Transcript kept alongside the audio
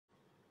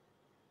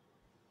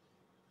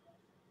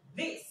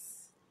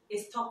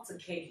It's Talk to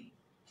Kedi,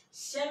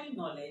 sharing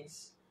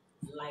knowledge,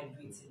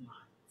 liberating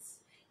minds.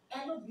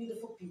 Hello,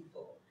 beautiful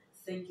people.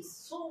 Thank you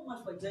so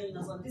much for joining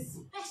us on this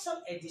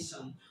special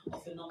edition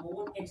of your number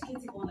one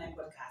educative online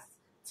podcast,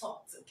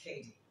 Talk to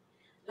Kedi.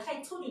 Like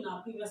I told you in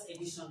our previous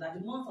edition, that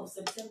the month of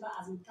September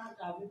has been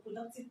tagged our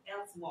Reproductive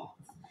Health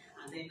Month.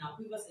 And then in our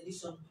previous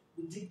edition,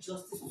 we did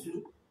justice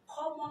to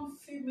common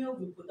female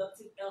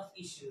reproductive health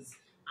issues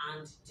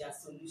and their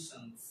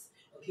solutions.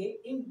 Okay,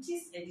 in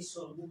this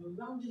edition, we'll be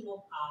rounding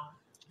up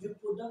our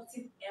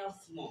Reproductive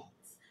Health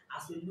Month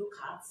as we look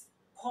at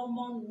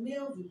common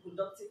male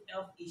reproductive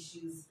health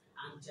issues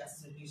and their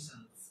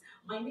solutions.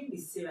 My name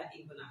is Sarah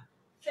Ibuna.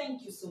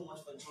 Thank you so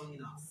much for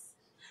joining us.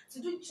 To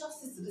do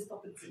justice to this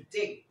topic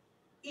today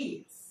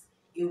is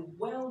a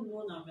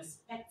well-known and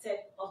respected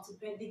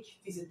orthopedic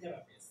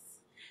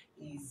physiotherapist.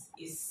 He is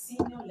a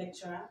senior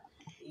lecturer.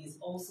 He is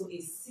also a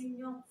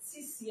senior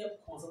TCM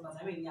consultant.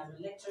 I mean, he has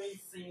been lecturing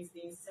since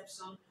the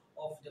inception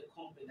of the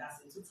company. That's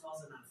in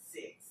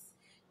 2006.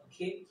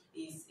 Okay,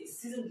 he's a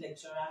seasoned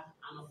lecturer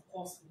and, of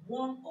course,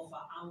 one of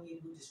our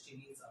amiable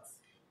distributors.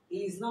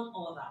 He is none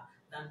other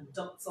than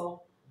Dr.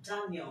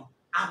 Daniel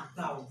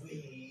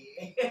Agbavwe.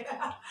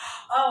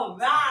 All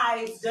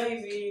right,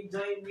 join me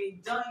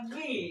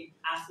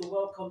as we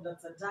welcome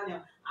Dr.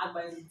 Daniel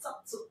Agbavwe to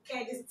Talk to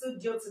Kedi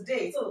studio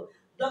today. So,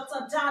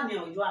 Dr.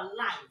 Daniel, you are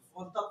live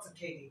on Dr.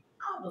 Kedi.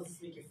 How does this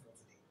make you feel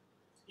today?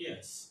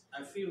 Yes,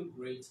 I feel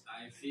great.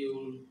 I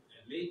feel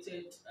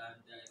elated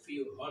and I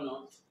feel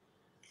honored.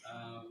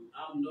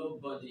 I'm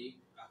nobody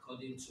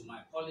according to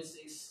my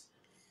policies.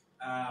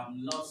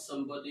 I'm not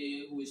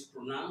somebody who is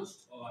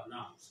pronounced or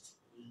announced.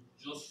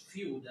 Just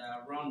few that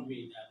are around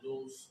me that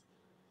knows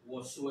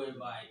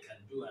whatsoever I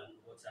can do and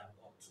what I'm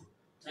up to.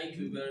 Thank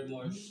you very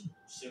much,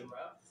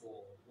 Sarah,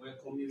 for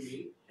welcoming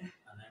me. And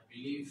I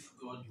believe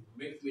God will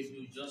make me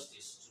do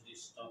justice to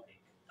this topic.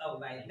 All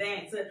right,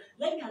 then. So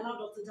let me allow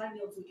Dr.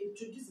 Daniel to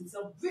introduce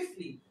himself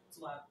briefly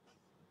to our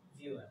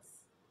viewers.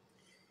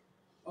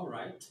 All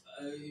right.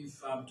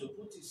 If I'm to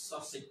put it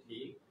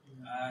succinctly,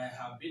 I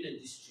have been a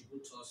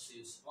distributor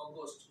since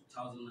August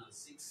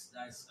 2006.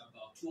 That's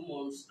about 2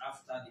 months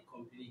after the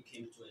company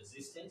came to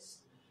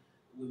existence.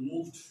 We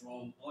moved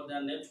from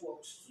other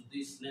networks to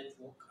this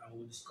network, and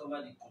we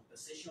discovered the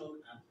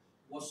compensation and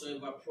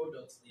whatsoever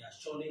products they are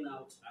churning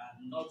out are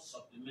not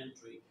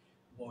supplementary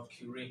but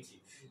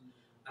curative.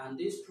 And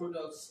these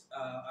products,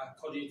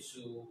 according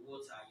to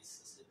what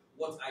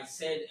I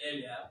said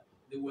earlier,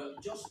 they were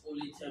just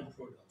only 10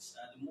 products.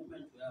 At the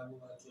moment, we have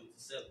over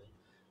 27,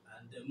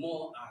 and the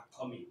more are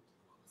coming.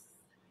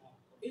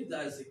 If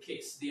that is the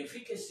case, the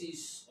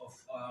efficacies of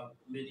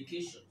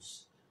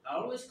medications, I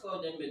always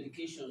call them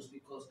medications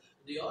because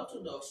the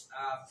orthodox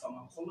are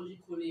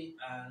pharmacologically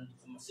and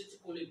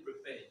pharmaceutically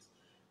prepared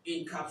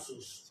in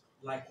capsules,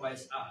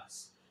 likewise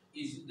ours.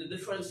 The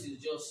difference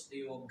is just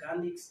the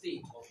organic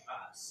state of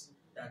ours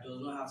that does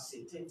not have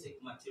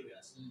synthetic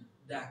materials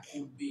that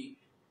could be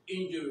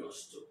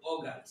injurious to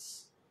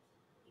organs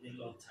in a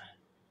long time.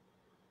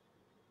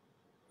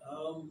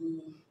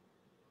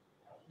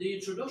 The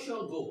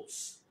introduction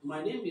goes.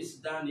 My name is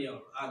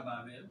Daniel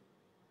Agbavwe.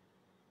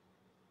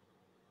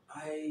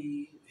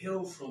 I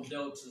hail from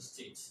Delta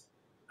State.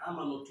 I'm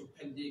an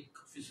orthopedic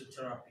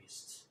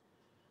physiotherapist.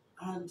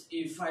 And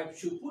if I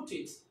should put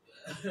it,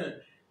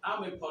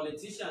 I'm a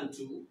politician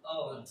too.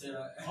 I've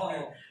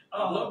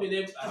not been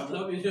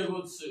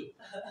able to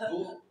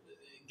go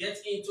get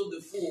into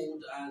the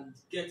fold and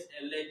get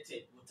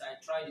elected, but I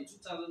tried in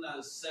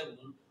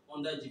 2007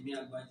 under Jimmy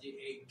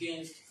Agbavwe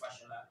against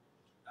Fashola,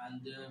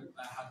 and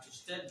I had to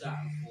step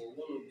down for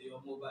one of the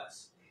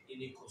mobiles in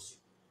Ikosi.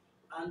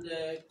 And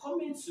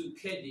coming to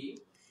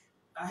Kedi,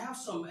 I have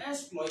some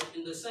exploit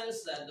in the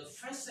sense that the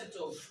first set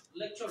of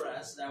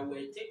lecturers that were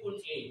taken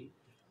in,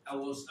 I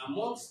was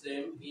amongst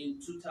them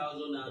in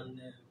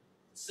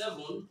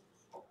 2007,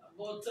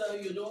 but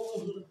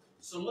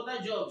some other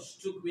jobs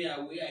took me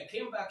away. I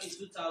came back in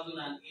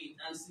 2008,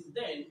 and since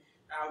then,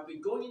 I've been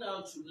going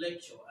out to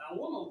lecture. And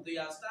one of the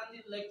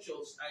outstanding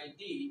lectures I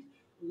did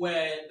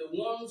were the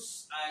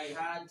ones I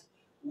had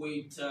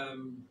with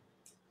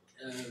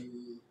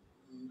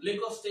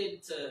Lagos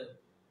State,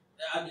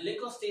 at the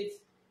Lagos State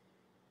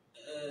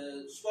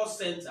Sports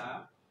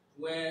Center,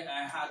 where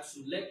I had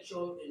to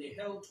lecture in a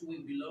health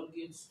week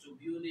belonging to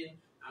building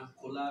and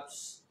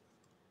collapse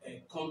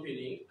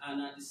company.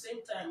 And at the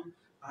same time,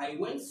 I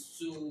went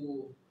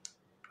to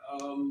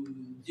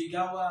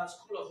Jigawa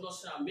School of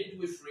Nursing and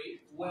Midwifery,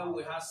 where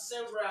we had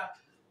several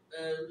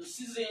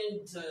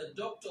seasoned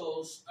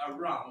doctors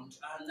around,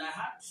 and I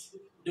had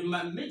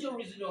my major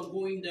reason of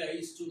going there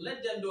is to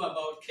let them know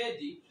about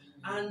Kedi,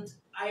 and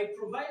I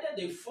provided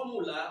a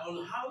formula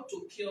on how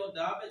to cure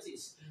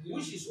diabetes,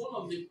 which is one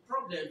of the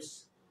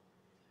problems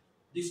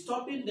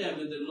disturbing them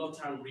in the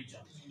northern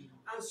region.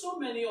 And so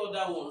many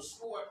other ones.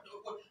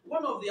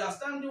 One of the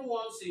outstanding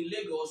ones in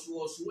Lagos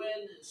was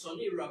when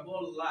Sonny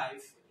Rabol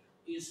Live,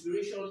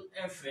 Inspiration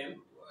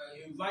FM,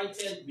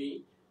 invited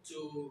me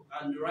to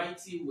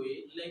Andrighty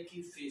Way,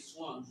 Lekki Phase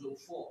 1, Zone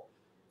 4,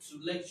 to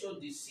lecture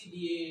the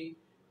CDA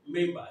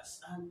members.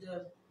 And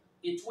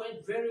It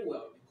went very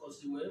well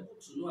because they were able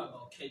to know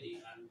about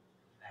KEDI and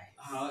Right.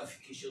 how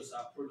efficacious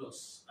our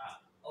products are.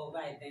 All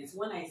right, then. So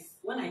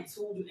when I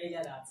told you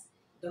earlier that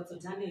Dr.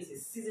 Daniel is a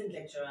seasoned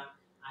lecturer,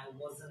 I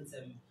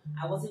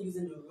wasn't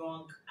using the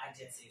wrong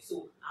adjective.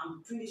 So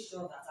I'm pretty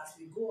sure that as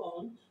we go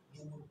on,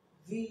 you will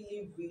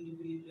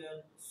really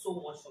learn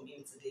so much from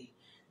him today.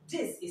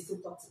 This is to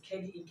Talk to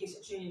Kedi. In case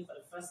you're tuning in for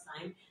the first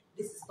time,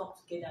 this is Talk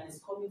to Kedi and it's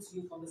coming to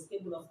you from the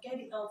stable of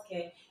Kedi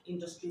Healthcare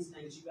Industries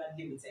Nigeria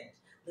Limited,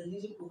 the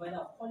leading provider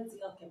of quality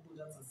healthcare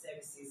products and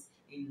services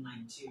in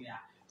Nigeria.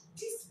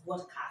 This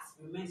broadcast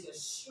remains your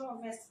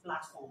surest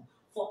platform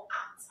for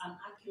apt and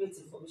accurate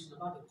information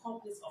about the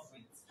company's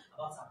offerings,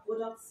 about our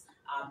products,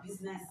 our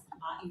business,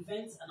 our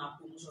events, and our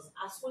promotions,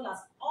 as well as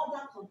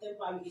other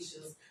contemporary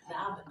issues that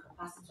have the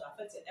capacity to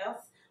affect your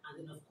health and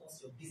then, of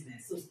course, your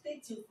business. So stay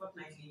tuned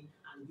fortnightly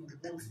and you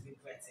won't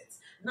regret it.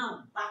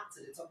 Now, back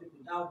to the topic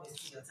without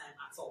wasting your time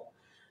at all.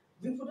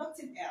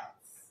 Reproductive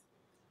health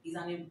is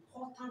an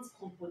important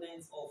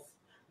component of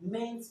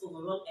men's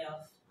overall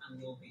health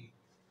and well-being.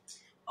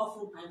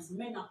 Oftentimes,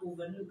 men are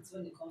overlooked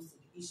when it comes to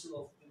the issue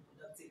of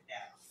reproductive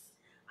health,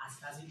 as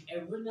it has been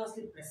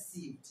erroneously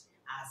perceived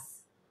as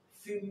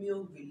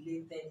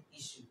female-related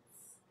issues.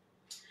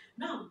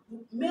 Now,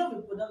 male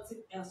reproductive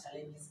health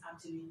challenges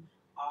actually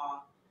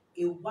are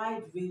a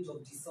wide range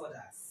of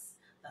disorders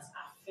that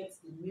affect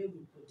the male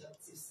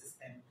reproductive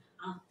system,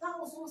 and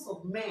thousands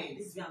of men,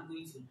 this is where I'm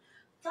going to,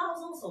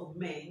 thousands of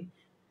men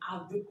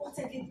are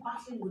reportedly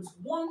battling with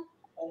one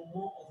or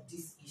more of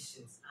these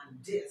issues, and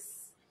this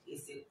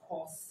is a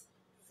cause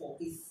for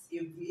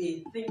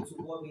a thing to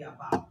worry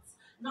about.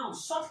 Now,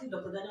 shortly,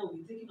 Dr. Daniel will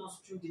be taking us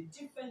through the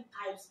different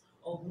types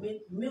of male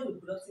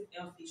reproductive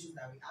health issues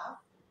that we have,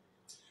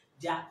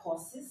 their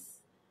causes,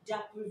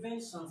 their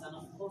preventions, and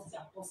of course,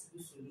 their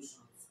possible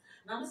solutions.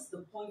 Now, this is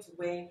the point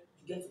where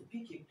you get to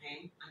pick a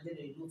pen and then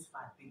a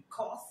notepad,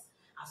 because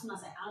as soon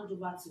as I hand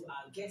over to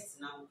our guests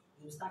now,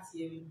 you will start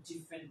hearing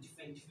different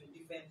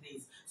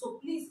things. So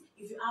please,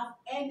 if you have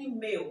any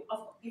male,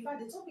 in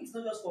fact, the topic is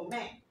not just for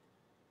men.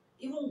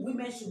 Even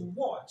women should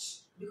watch,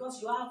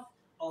 because you have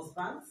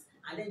husbands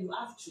and then you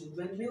have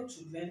children, male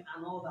children,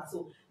 and all that.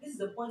 So this is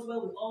the point where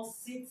we all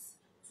sit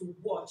to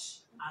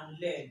watch and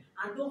learn.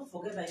 And don't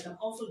forget that you can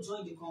also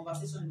join the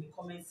conversation in the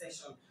comment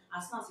section.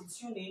 As soon as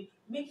you tune in,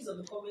 make use of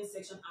the comment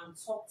section and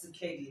talk to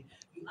Kedi.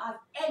 You have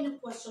any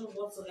question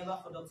whatsoever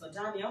for Dr.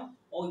 Daniel,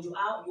 or you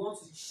want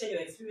to share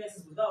your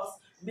experiences with us,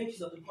 make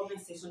use of the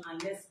comment section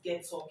and let's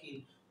get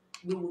talking.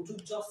 We will do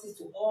justice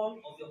to all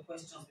of your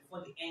questions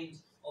before the end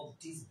of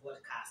this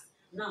broadcast.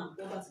 Now,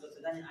 over to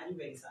Dr. Daniel. Are you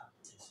ready, sir?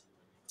 Yes.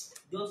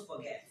 Don't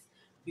forget,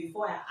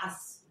 before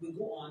we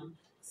go on,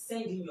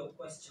 send in your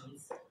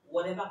questions,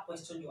 whatever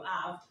question you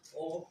have,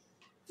 or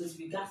with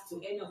regards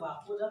to any of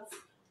our products,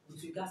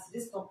 with regards to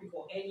this topic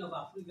or any of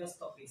our previous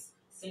topics,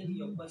 send in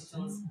your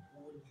questions.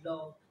 We would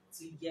love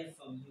to hear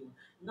from you.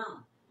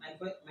 Now,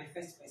 my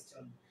first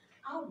question: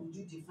 how would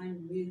you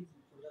define male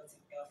reproductive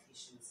health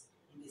issues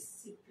in the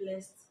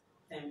simplest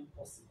term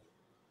possible?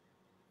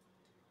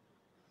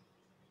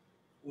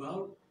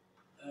 Well,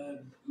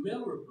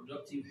 male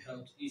reproductive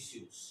health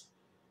issues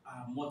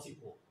are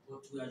multiple,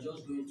 but we are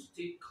just going to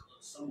take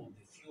some of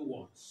the few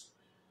ones.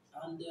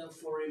 And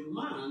for a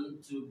man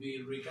to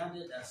be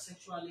regarded as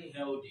sexually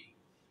healthy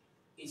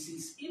is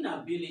his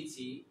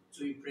inability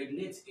to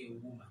impregnate a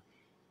woman.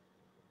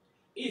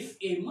 If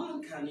a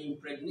man can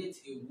impregnate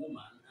a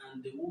woman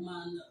and the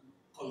woman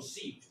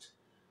conceived,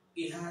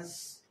 he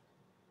has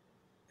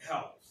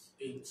health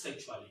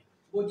sexually.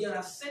 But there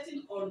are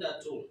certain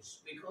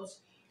undertones,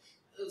 because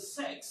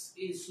sex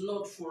is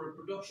not for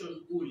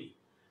reproduction only.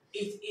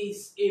 It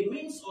is a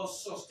means of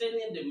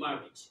sustaining the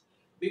marriage.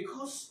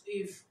 Because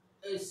if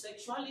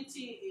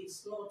sexuality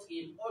is not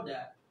in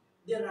order,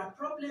 there are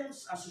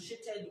problems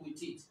associated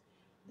with it.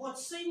 But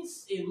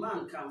since a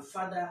man can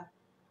father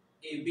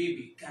a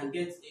baby, can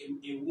get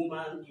a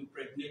woman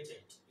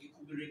impregnated, it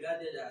could be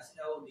regarded as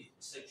healthy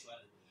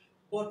sexually.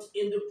 But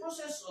in the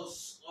process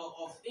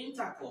of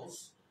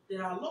intercourse,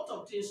 there are a lot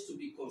of things to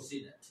be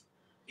considered.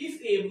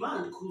 If a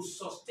man could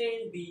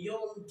sustain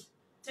beyond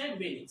 10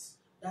 minutes,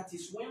 that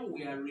is when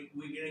we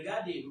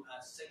regard him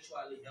as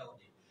sexually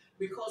healthy.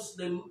 Because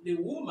the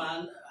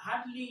woman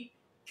hardly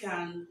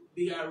can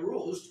be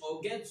aroused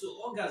or get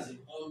to orgasm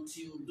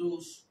until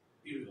those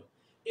periods.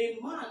 A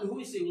man who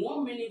is a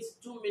 1 minute,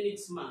 2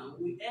 minutes man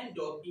will end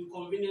up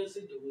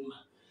inconveniencing the woman.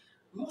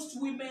 Most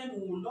women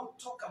will not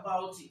talk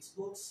about it,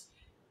 but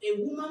a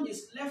woman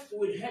is left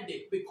with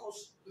headache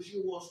because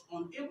she was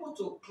unable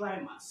to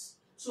climax.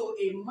 So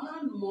a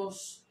man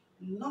must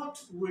not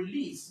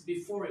release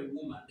before a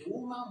woman. The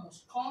woman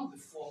must come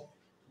before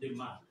the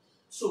man.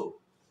 So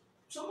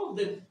some of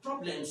the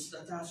problems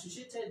that are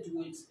associated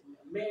with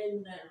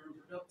men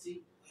reproductive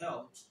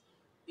health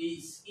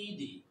is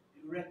ED,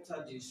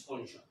 erectile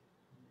dysfunction.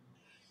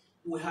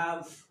 We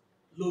have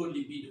low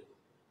libido,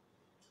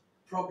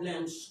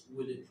 problems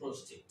with the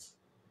prostate,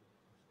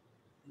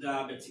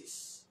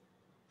 diabetes,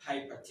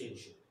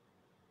 hypertension.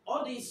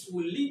 All this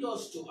will lead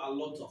us to a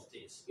lot of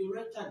things.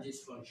 Erectile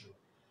dysfunction.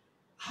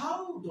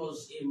 How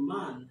does a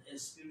man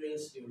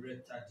experience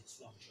erectile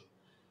dysfunction?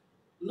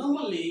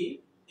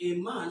 Normally, a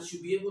man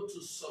should be able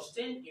to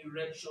sustain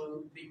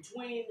erection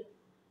between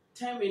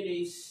 10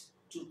 minutes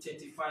to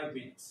 35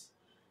 minutes.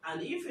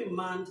 And if a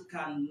man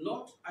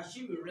cannot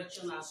achieve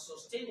erection and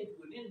sustain it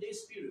within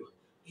this period,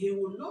 he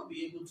will not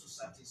be able to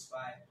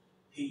satisfy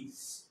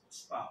his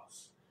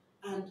spouse.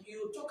 And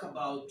you talk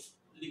about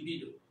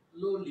libido,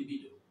 low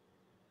libido.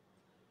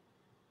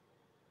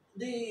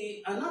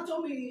 The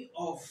anatomy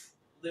of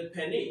the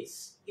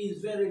penis is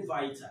very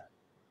vital.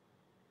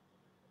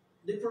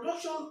 The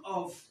production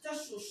of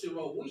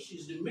testosterone, which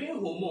is the main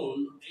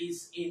hormone,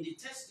 is in the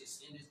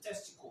testes, in the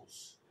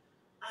testicles.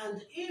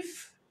 And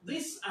if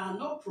these are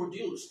not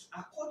produced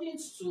according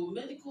to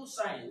medical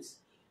science,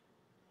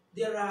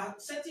 there are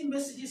certain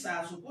messages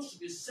that are supposed to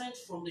be sent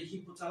from the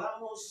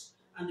hypothalamus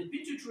and the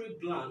pituitary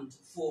gland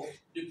for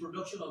the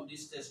production of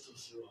this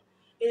testosterone.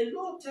 A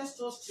low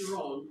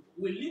testosterone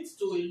will lead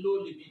to a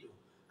low libido.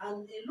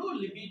 And a low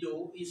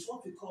libido is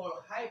what we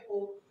call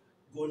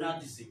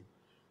hypogonadism.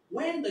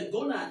 When the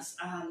gonads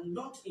are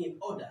not in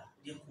order,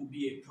 there could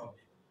be a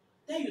problem.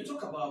 Then you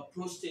talk about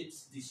prostate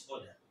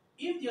disorder.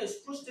 If there is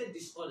prostate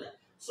disorder,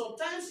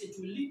 sometimes it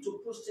will lead to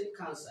prostate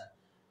cancer.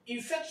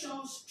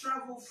 Infections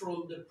travel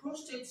from the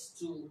prostate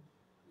to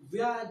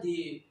via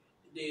the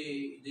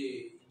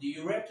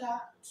ureter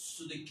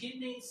to the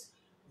kidneys,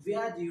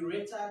 via the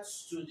ureter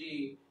to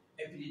the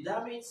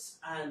epididymis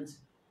and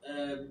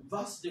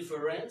vas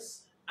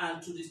deferens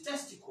and to the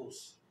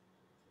testicles.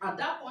 At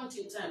that point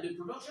in time, the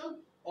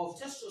production of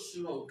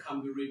testosterone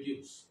can be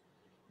reduced.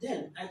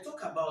 Then I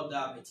talk about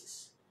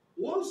diabetes.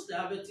 Once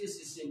diabetes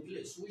is in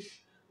place,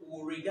 which we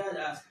will regard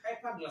as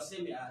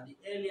hyperglycemia at the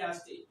earlier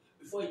stage,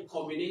 before it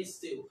culminates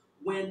to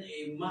when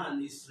a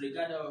man is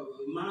regarded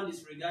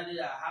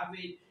as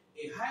having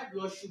a high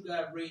blood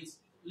sugar rate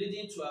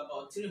leading to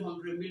about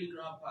 300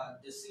 milligram per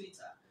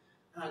deciliter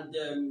and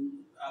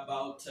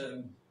about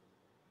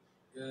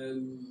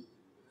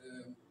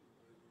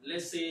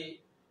let's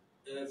say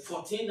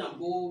 14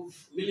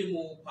 above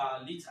millimole per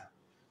liter.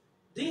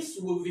 This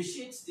will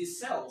vitiate the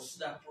cells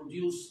that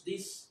produce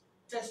this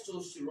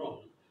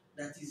testosterone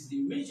that is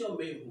the major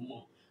male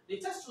hormone. The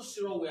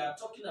testosterone we are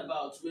talking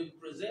about will be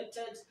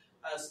presented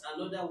as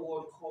another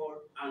word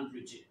called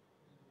androgen.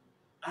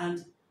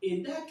 And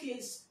in that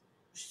case,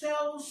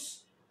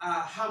 cells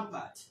are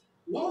hampered.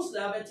 Once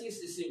diabetes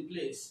is in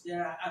place,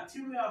 there are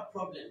arterial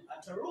problems.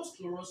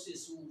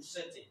 Atherosclerosis will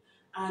set in.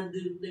 And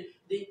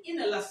the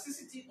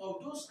inelasticity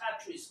of those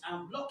arteries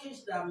and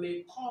blockage that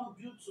may come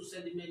due to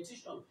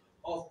sedimentation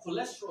of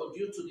cholesterol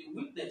due to the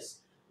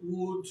weakness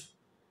will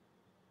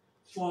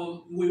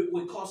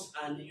cause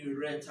an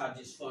erectile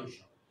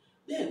dysfunction.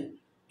 Then,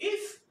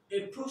 if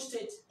a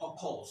prostate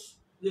occurs,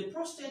 the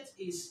prostate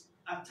is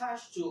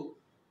attached to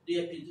the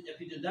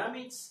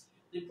epididymis.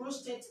 The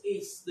prostate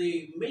is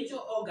the major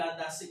organ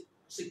that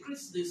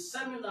secretes the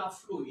seminal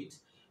fluid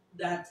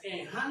that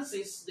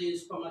enhances the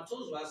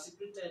spermatozoa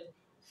secreted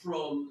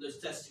from the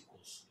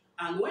testicles.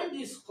 And when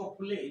this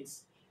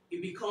copulates,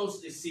 it becomes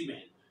the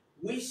semen,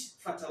 which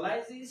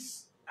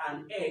fertilizes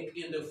an egg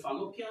in the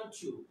fallopian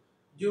tube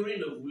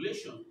during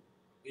ovulation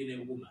in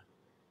a woman.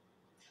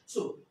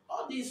 So,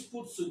 all these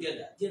put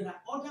together, there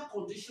are other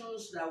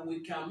conditions that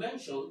we can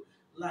mention,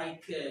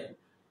 like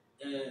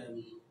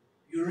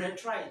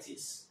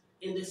urethritis,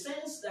 in the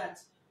sense that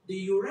the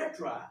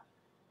urethra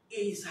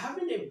is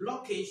having a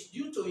blockage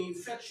due to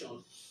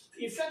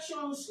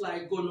infections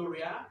like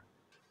gonorrhea,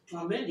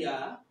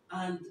 chlamydia,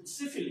 and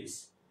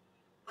syphilis.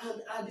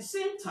 And at the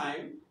same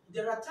time,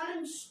 there are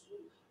times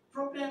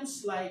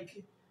problems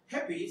like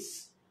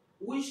herpes,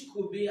 which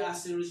could be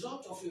as a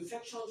result of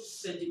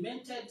infections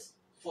sedimented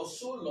for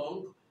so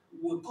long,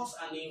 will cause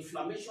an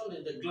inflammation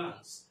in the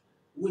glands,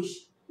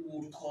 which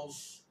would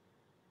cause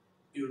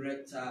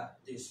erectile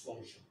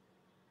dysfunction.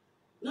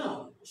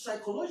 Now,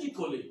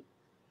 psychologically,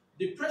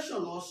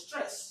 depression or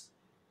stress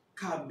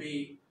can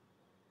be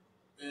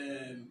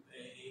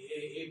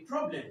a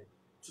problem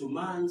to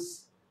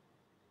man's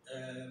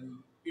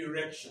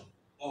erection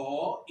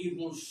or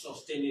even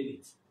sustaining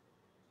it.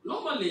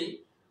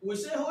 Normally, we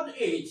say old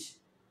age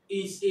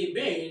is a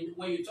bane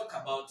when you talk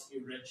about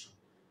erection.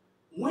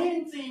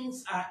 When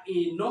things are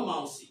in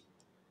normalcy,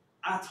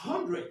 at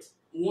 100,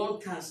 one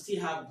can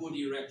still have good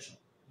erection.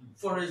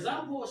 For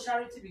example,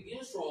 charity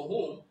begins from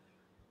home.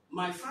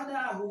 My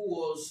father, who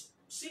was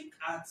sick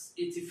at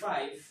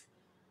 85,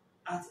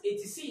 at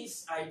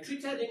 86, I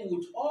treated him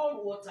with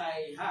all what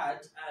I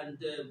had and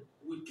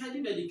with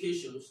kidney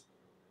medications.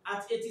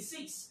 At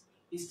 86,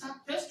 he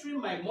started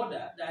pestering my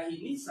mother that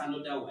he needs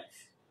another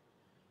wife.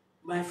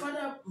 My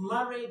father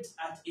married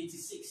at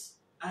 86,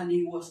 and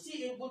he was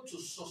still able to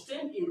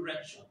sustain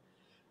erection.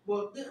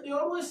 But they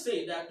always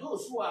say that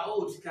those who are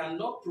old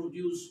cannot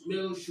produce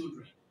male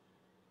children.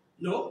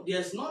 No,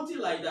 there's nothing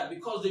like that,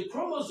 because the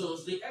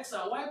chromosomes, the X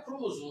and Y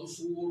chromosomes,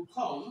 will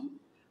come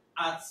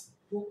at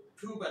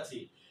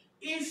puberty.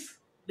 If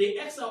the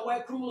X and Y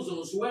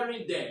chromosomes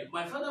weren't there,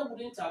 my father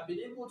wouldn't have been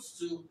able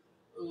to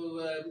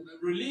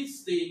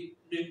release the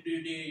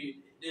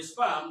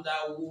sperm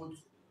that would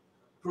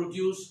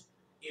produce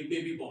a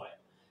baby boy.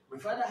 My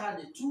father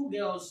had 2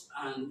 girls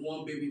and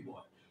 1 baby boy.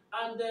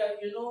 And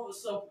you know,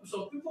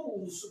 some people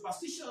will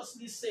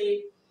superstitiously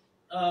say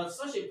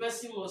such a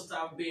person must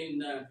have been,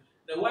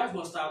 the wife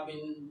must have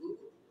been,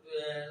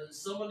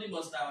 somebody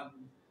must have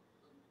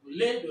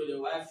laid with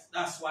the wife.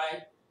 That's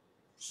why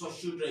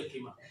such children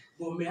came out.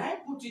 But may I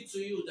put it to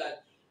you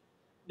that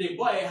the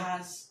boy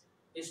has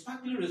a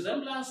sparkling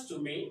resemblance to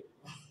me,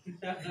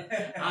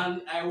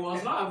 and I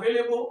was not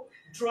available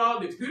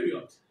throughout the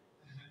period.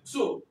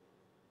 So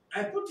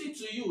I put it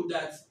to you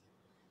that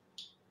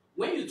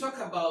when you talk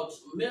about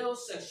male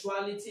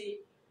sexuality,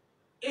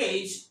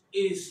 age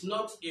is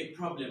not a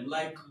problem.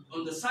 Like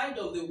on the side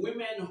of the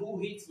women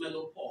who hit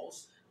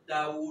menopause,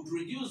 that would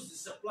reduce the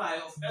supply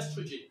of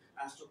estrogen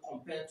as to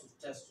compare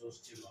to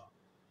testosterone.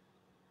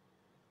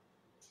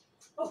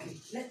 Okay,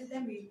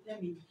 let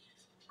me.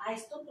 I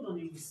stumbled on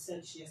a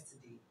research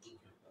yesterday, okay,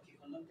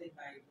 conducted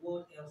by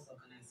World Health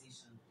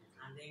Organization,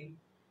 and then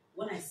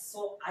when I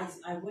saw,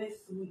 I went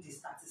through the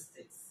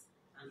statistics,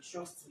 and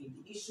trust me,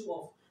 the issue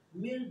of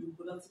male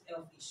reproductive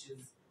health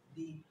issues,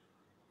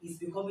 is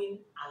becoming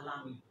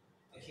alarming.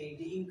 Okay,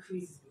 the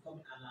increase is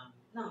becoming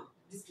alarming. Now,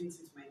 this brings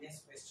me to my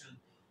next question: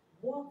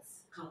 what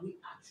can we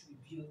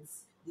attribute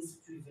this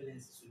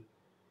prevalence to?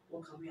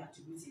 What can we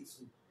attribute it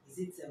to? Is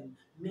it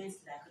men's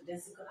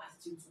lackadaisical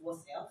attitude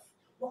towards health?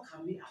 What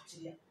can we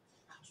actually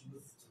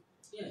attribute it to?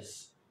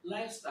 Yes,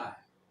 lifestyle.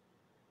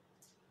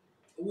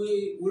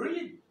 We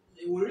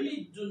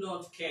really do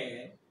not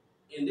care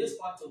in this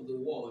part of the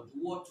world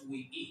what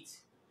we eat.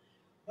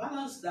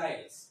 Balanced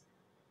diet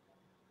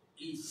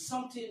is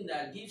something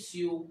that gives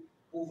you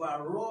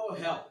overall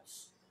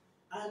health.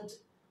 And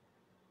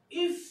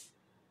if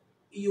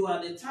you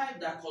are the type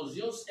that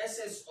consumes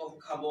excess of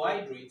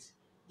carbohydrate,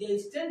 there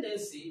is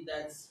tendency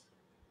that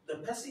the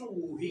person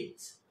will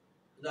hit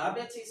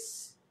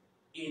diabetes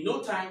in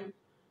no time,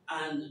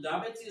 and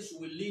diabetes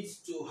will lead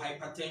to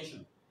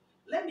hypertension.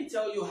 Let me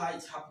tell you how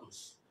it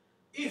happens.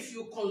 If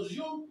you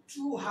consume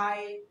too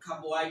high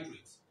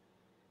carbohydrates,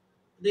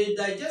 the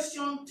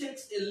digestion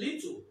takes a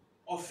little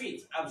of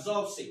it,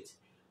 absorbs it,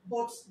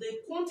 but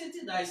the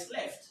quantity that is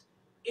left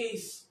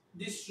is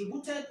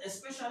distributed,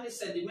 especially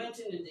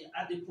sedimenting in the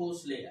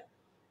adipose layer.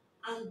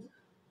 And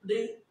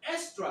the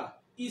extra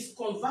is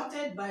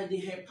converted by the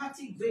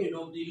hepatic vein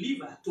of the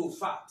liver to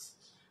fat.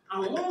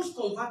 And once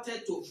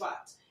converted to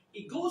fat,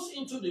 it goes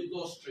into the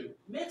bloodstream,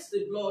 makes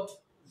the blood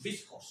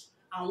viscous.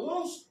 And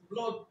once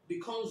blood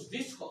becomes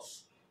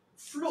viscous,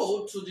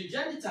 flow to the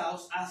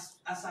genitals as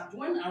at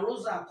when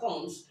arousal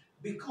comes,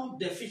 become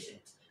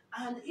deficient.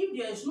 And if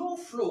there is no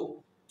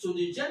flow to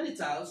the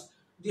genitals,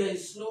 there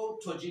is no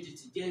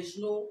turgidity, there is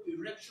no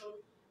erection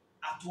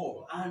at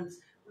all. And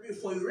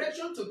for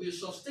erection to be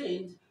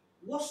sustained,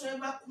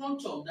 whatsoever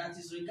quantum that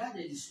is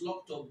regarded is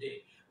locked up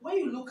there. When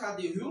you look at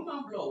the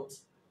human blood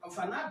of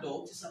an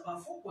adult, it's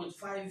about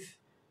 4.5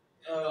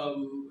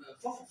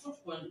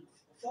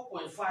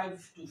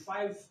 to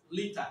 5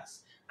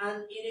 liters.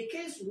 And in a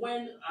case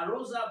when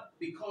arousal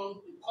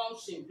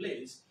comes in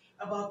place,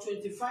 about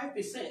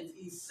 25%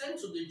 is sent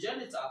to the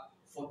genital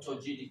for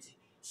turgidity.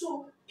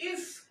 So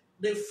if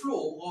the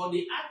flow or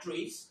the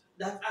arteries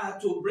that are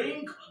to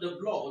bring the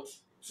blood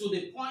to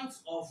the point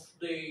of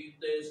the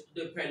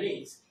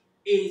penis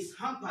is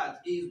hampered,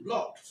 is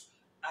blocked,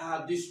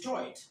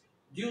 destroyed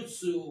due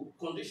to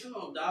condition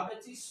of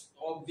diabetes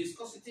or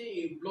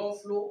viscosity in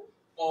blood flow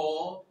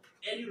or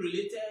any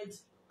related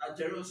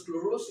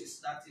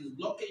arteriosclerosis, that is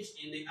blockage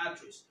in the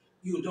arteries,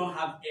 you don't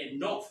have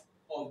enough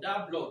of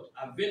that blood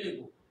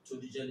available to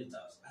the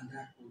genitals, and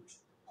that could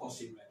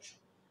cause erection.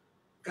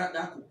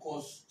 That could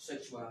cause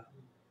sexual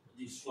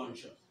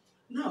dysfunction.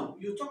 Now,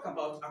 you talk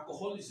about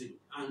alcoholism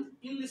and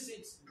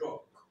illicit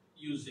drug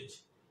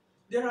usage.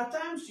 There are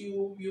times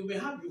you may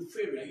have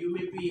euphoria, you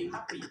may be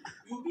happy,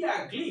 you'll be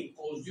agreed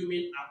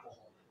consuming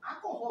alcohol.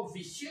 Alcohol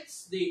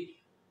vitiates the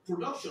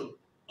production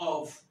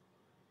of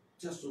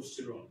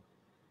testosterone.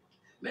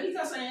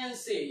 Medical science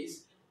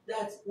says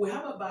that we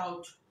have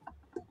about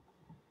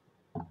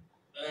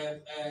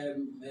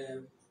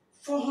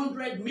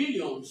 400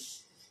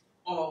 millions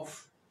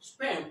of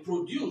sperm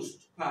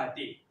produced per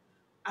day.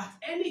 At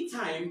any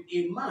time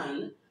a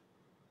man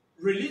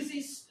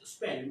releases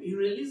sperm, he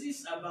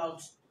releases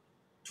about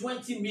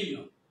 20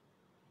 million.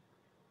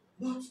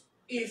 But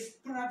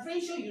if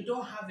peradventure you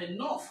don't have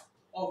enough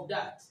of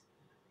that,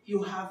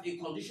 you have a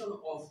condition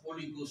of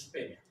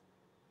oligospermia.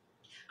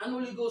 And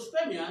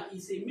oligospermia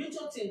is a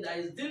major thing that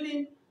is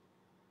dealing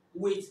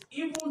with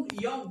even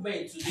young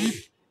men today.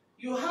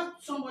 You have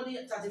somebody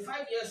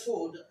 35 years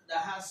old that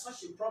has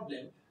such a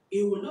problem,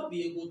 he will not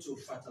be able to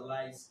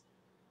fertilize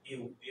a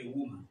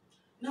woman.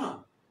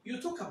 Now,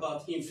 you talk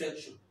about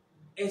infection,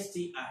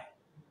 STI,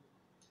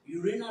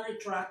 urinary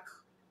tract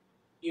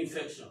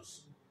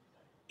infections.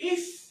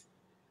 If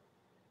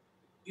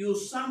you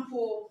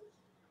sample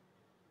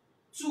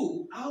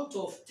 2 out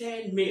of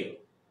 10 male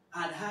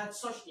had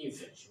such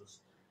infections,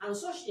 and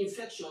such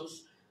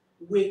infections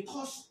will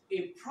cause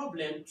a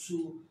problem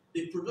to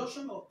the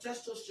production of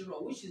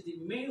testosterone, which is the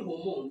main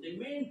hormone, the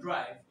main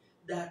drive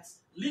that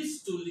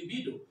leads to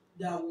libido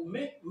that will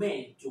make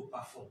men to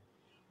perform.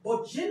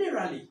 But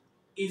generally,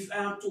 if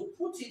I am to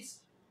put it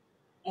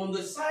on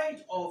the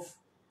side of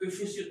a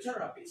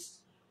physiotherapist,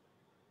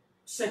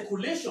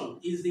 circulation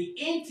is the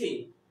end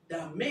thing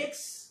that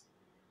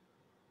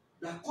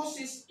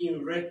causes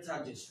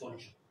erectile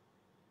dysfunction.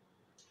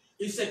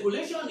 If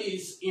circulation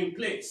is in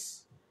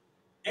place,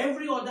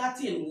 every other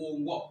thing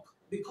will work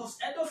because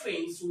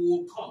endorphins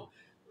will come.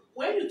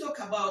 When you talk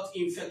about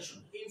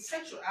infection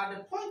at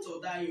the point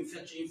of that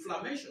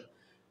inflammation,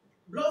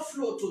 blood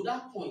flow to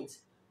that point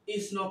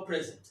is not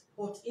present.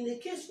 But in a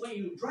case when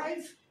you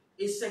drive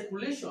a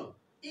circulation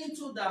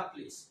into that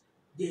place,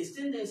 there is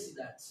tendency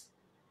that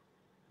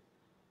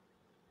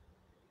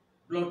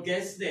blood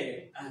gets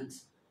there and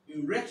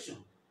erection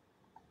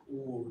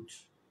would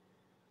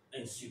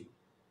ensue.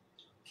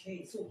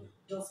 Okay, so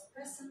does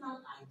personal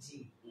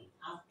hygiene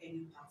have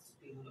any part to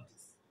play in all of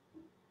this?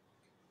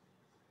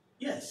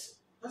 Yes,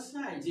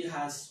 personal hygiene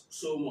has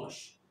so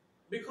much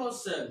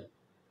because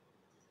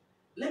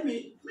let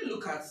me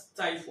look at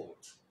typhoid.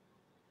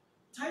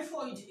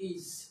 Typhoid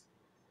is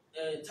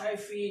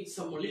typhoid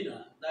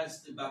salmonella,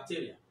 that's the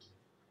bacteria,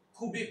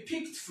 could be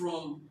picked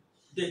from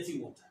dirty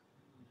water,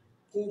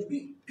 could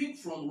be picked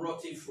from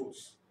rotten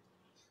fruits.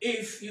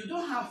 If you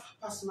don't have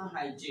personal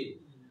hygiene,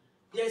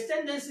 there's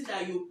tendency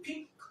that you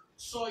pick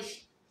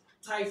such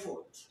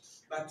typhoid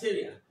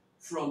bacteria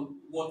from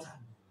water.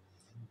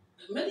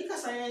 Medical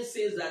science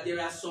says that there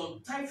are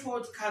some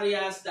typhoid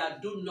carriers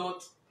that do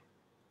not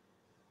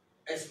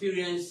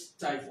experience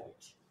typhoid.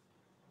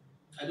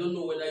 I don't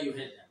know whether you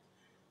heard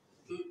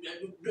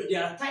that.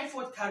 There are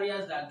typhoid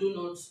carriers that do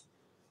not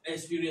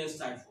experience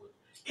typhoid.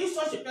 If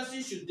such a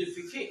person should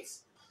defecate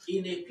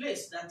in a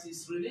place that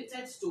is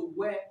related to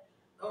where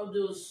all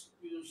those,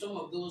 some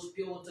of those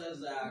pure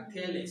waters are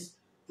careless,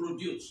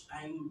 produce,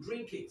 and you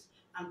drink it,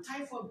 and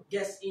typhoid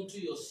gets into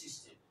your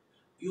system,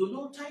 you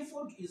know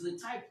typhoid is a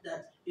type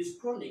that is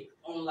chronic,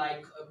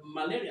 unlike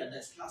malaria,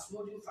 that's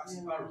Plasmodium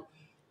falciparum.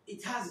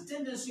 It has a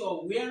tendency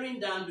of wearing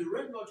down the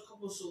red blood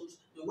corpuscles,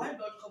 the white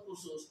blood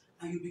corpuscles,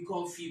 and you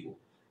become feeble.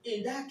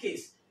 In that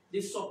case,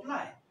 the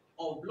supply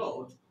of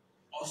blood,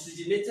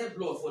 oxygenated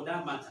blood for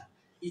that matter,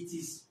 it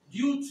is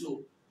due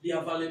to the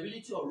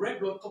availability of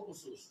red blood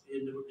corpuscles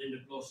in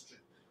the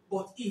bloodstream.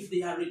 But if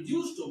they are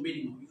reduced to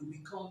minimum, you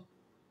become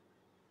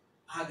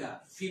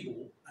haggard,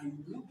 feeble, and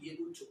you will not be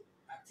able to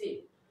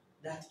attain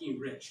that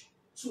erection.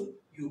 So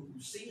you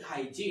see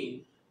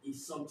hygiene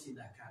is something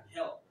that can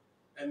help.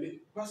 I mean,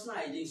 personal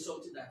hygiene is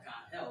something that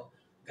can help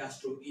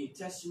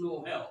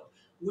gastrointestinal health,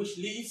 which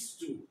leads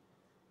to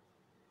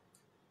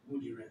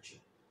good erection.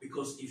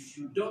 Because if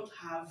you don't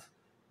have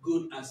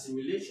good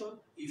assimilation,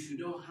 if you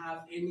don't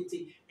have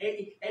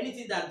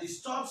anything that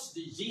disturbs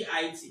the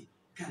GIT,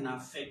 can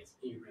affect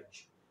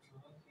erection.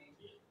 Okay.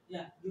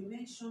 Yeah, you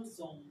mentioned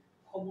some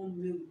common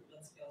male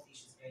reproductive health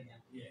issues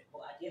earlier. Yeah. But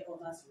are there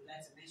others you would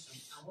like to mention,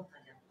 and what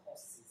are their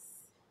causes,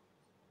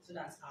 so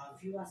that our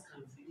viewers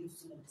can relate to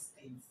some of these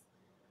things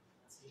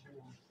as we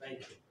go on? Thank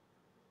you.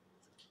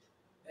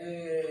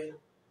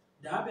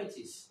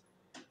 Diabetes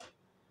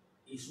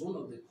is one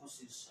of the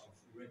causes of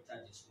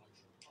erectile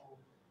dysfunction. Oh.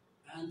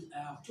 And I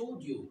have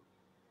told you,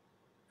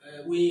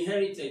 we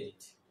inherited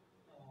it.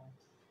 Oh.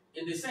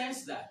 In the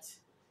sense that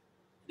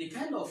the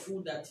kind of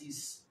food that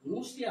is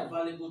mostly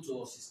available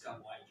to us is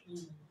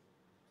carbohydrate.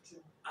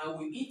 True. And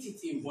we eat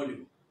it in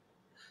volume.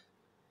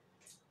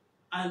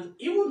 And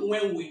even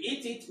when we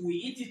eat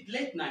it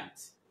late night,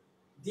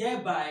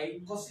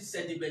 thereby causes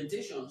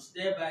sedimentations,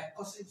 thereby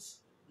causes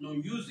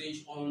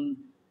non-usage on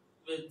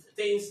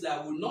things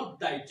that will not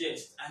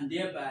digest and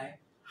thereby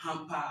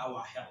hamper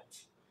our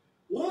health.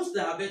 Once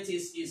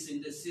diabetes is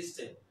in the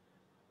system,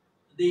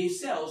 the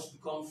cells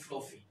become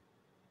fluffy.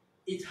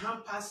 It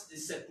hampers the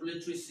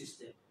circulatory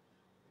system,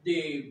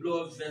 the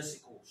blood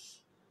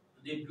vesicles,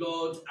 the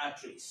blood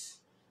arteries,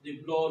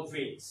 the blood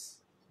veins,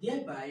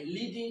 thereby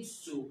leading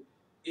to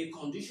a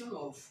condition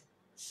of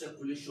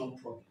circulation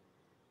problem.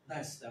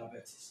 That's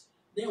diabetes.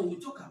 Then we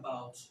talk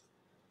about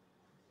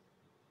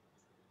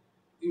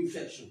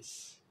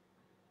infections.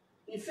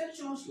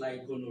 Infections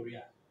like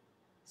gonorrhea,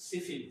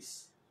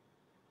 syphilis,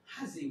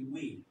 has a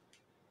way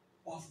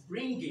of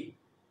bringing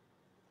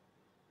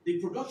the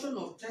production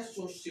of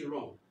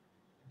testosterone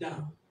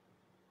down.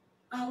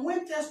 And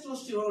when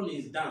testosterone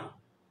is down,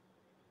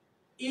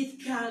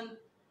 it can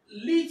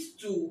lead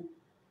to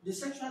the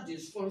sexual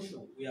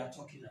dysfunction we are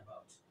talking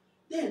about.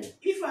 Then,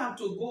 if I have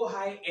to go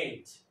high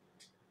end,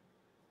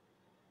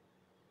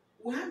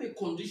 we have a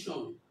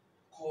condition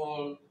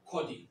called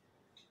KEDI,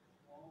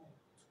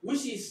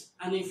 which is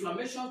an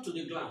inflammation to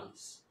the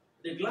glands.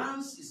 The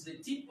glands is the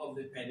tip of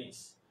the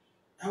penis.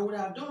 I would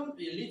have done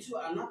a little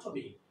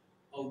anatomy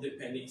of the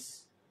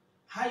penis,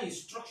 how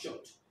it's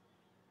structured.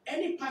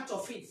 Any part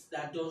of it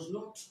that does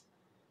not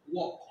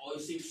work or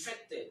is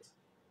infected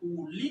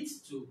will lead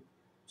to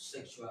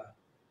sexual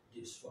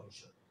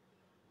dysfunction.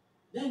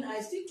 Then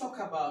I still talk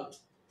about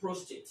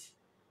prostate.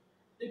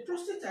 The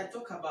prostate I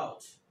talk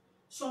about,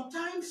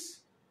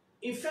 sometimes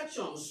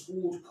infections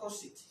would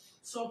cause it.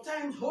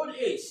 sometimes old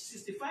age,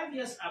 65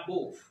 years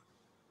above.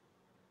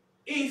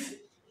 If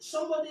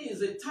somebody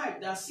is a type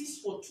that sits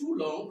for too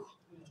long,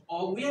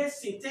 or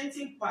wears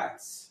synthetic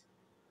parts,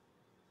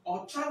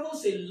 or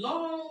travels a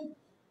long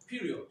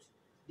period,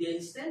 there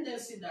is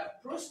tendency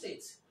that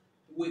prostate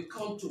will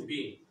come to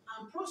being.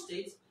 And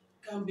prostate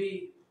can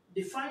be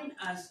defined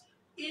as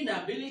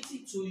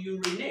inability to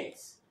urinate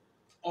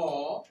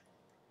or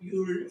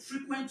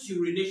frequent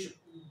urination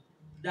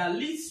that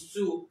leads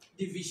to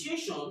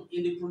deviation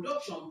in the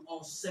production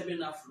of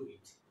seminal fluid.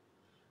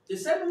 The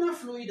seminal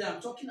fluid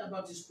I'm talking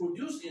about is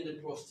produced in the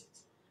prostate.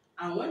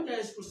 And when there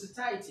is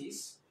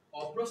prostatitis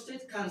or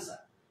prostate cancer,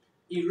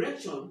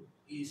 erection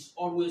is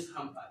always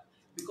hampered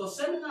because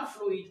seminal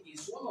fluid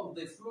is one of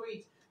the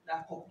fluid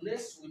that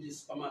coopulates with the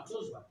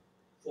spermatozoa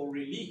for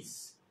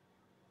release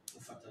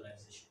of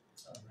fertilization.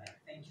 All right,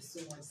 thank you so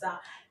much, sir.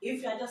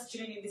 If you are just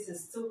tuning in, this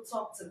is still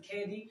Talk to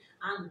Kedi,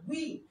 and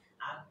we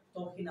are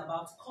talking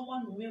about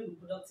common male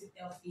reproductive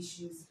health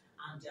issues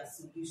and their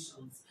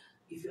solutions.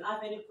 If you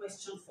have any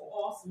question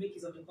for us, make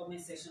it on the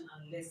comment section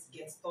and let's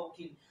get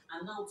talking.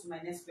 And now to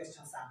my next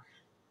question, sir.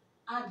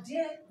 Are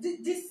there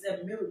these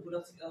male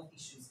reproductive health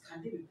issues,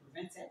 can they be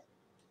prevented?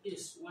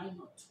 Yes, why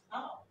not?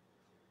 How?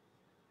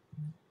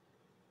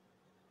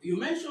 You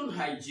mentioned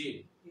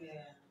hygiene.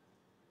 Yeah.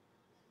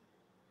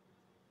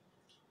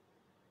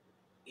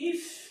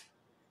 If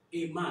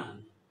a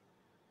man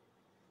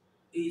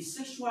is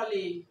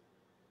sexually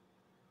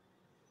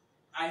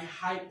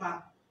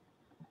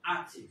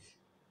hyperactive,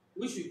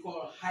 which we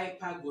call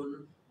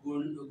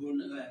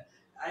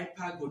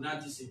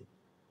hypergonadism,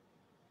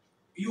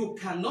 you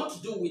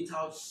cannot do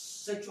without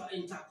sexual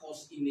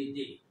intercourse in a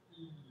day.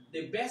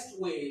 The best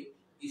way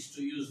is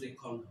to use the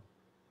condom.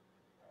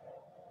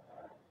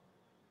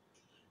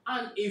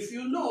 And if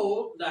you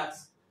know that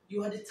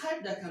you are the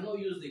type that cannot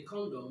use the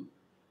condom,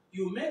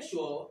 you make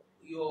sure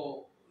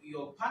your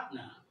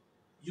partner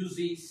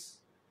uses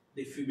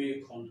the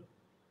female condom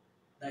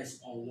that is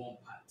on one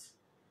part.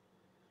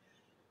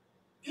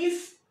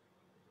 If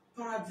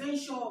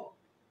peradventure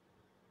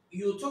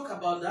you talk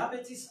about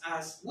diabetes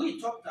as we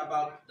talked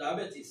about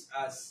diabetes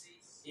as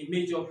a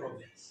major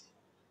problem,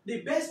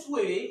 the best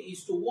way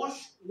is to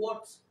watch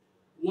what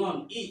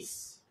one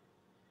eats,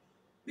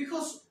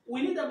 because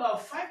we need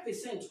about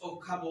 5%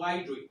 of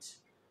carbohydrate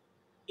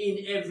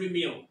in every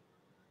meal.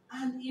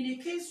 And in a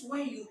case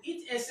where you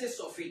eat excess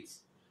of it,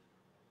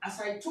 as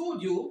I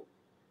told you,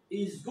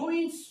 is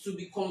going to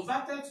be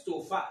converted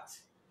to fat.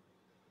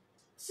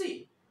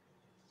 See,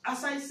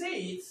 as I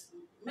say it,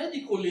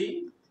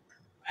 medically,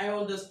 I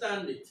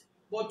understand it.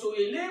 But to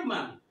a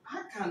layman,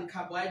 how can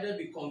carbohydrate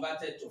be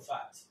converted to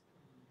fat?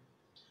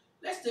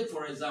 Let's take,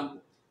 for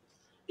example,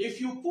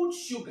 if you put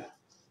sugar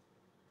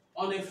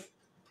on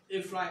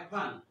a fry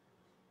pan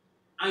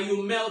and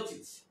you melt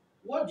it,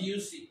 what do you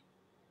see?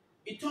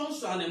 It turns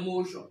to an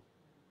emulsion.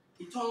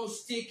 It turns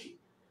sticky.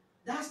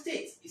 That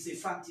state is a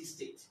fatty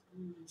state.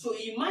 So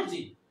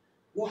imagine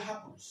what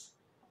happens.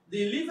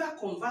 The liver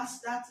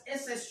converts that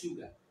excess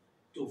sugar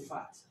to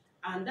fat.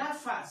 And that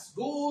fat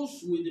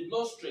goes with the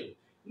bloodstream,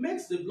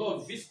 makes the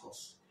blood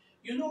viscous.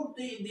 You know,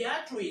 the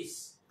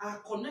arteries are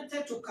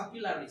connected to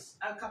capillaries.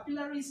 And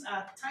capillaries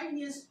are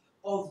tiniest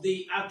of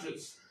the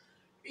arteries.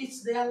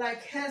 They are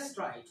like hair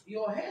stride.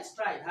 Your hair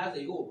stride has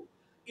a hole.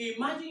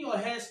 Imagine your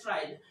hair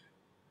stride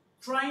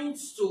trying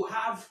to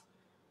have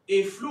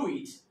a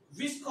fluid,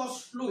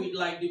 viscous fluid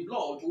like the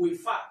blood with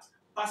fat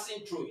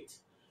passing through it.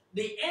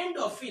 The end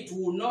of it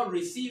will not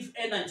receive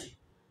energy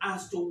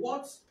as to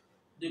what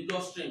the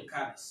bloodstream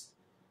carries,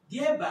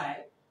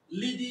 thereby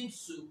leading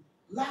to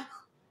lack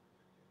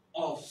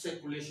of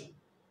circulation.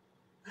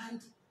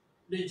 And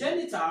the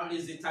genital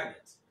is the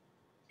target.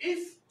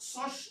 If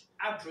such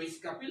arteries,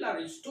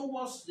 capillaries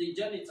towards the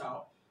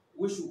genital,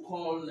 which we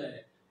call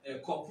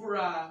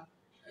corpora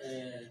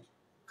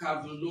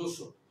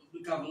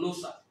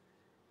cavernosa,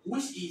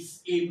 which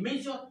is a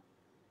major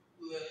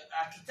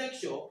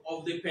architecture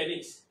of the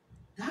penis,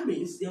 that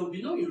means there will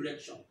be no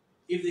erection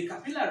if the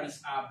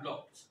capillaries are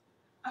blocked.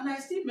 And I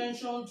still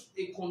mentioned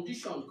a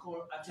condition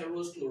called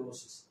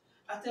atherosclerosis.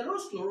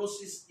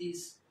 Atherosclerosis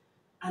is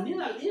an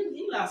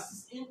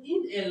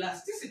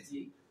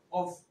inelasticity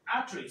of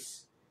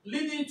arteries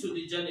leading to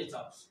the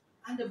genitals.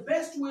 And the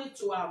best way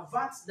to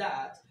avert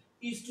that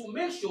is to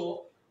make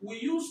sure we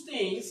use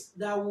things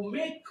that will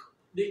make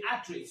the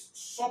arteries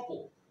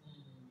supple.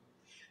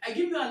 I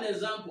give you an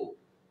example.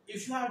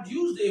 If you had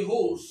used a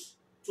hose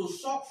to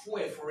suck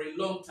fuel for a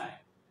long time,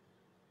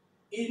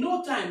 in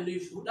no time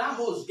that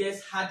hose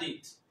gets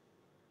hardened.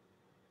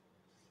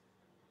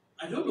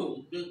 I don't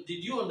know,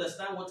 did you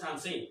understand what I'm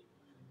saying?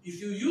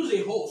 If you use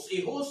a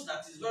hose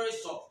that is very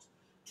soft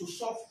to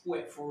suck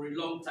fuel for a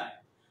long time,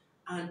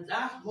 and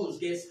that hose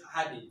gets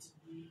hardened,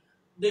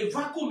 the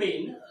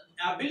vacuuming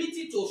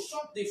ability to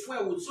suck the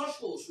fuel with such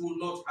hose will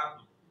not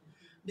happen.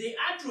 The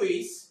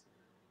arteries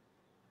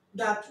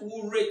that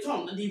will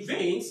return, the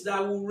veins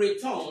that will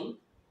return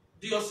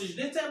the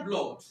oxygenated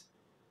blood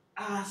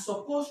are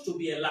supposed to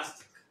be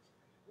elastic.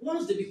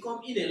 Once they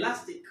become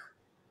inelastic,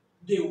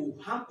 they will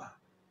hamper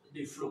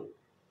the flow.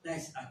 That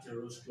is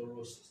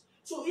atherosclerosis.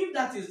 So if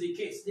that is the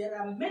case, there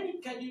are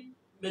many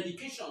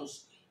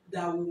medications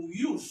that we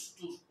use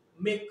to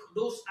make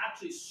those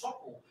arteries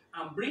supple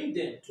and bring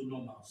them to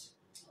normalcy.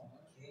 Oh,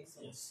 okay. So,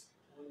 yes.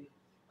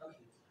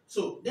 Okay.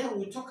 So then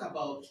we talk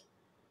about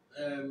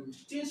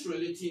things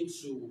relating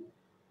to,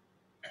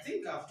 I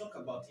think I've talked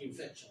about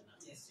infection.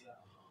 Yes, you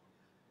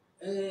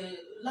are.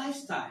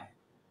 Lifestyle,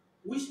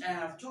 which I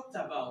have talked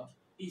about,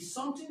 is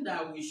something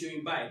that we should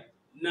imbibe.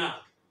 Now,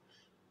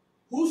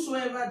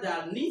 whosoever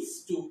that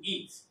needs to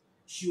eat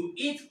should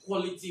eat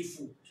quality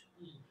food,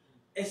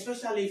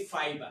 especially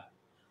fiber.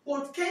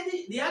 But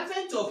KEDI, the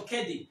advent of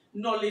KEDI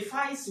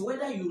nullifies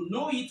whether you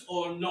know it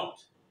or not,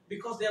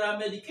 because there are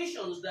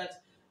medications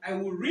that I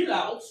will read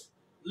out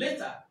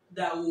later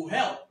that will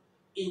help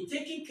in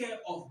taking care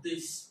of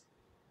these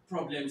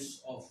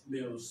problems of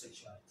male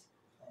sexuality.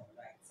 All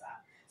right, sir.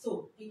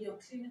 So, in your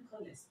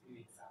clinical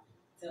experience,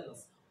 tell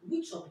us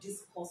which of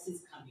these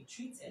causes can be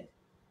treated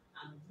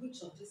and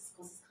which of these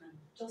causes can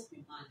just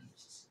be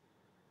managed.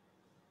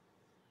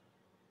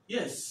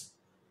 Yes,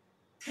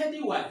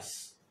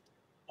 KEDI-wise,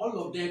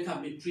 all of them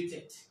can be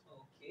treated.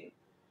 Okay.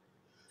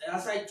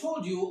 As I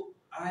told you,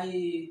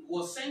 I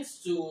was sent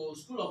to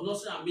School of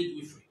Nursing and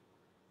Midwifery.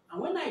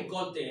 And when I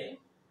got there,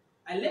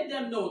 I let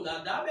them know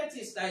that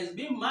diabetes that is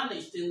being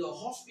managed in the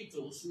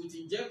hospitals with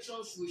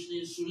injections with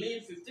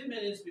insulin 15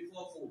 minutes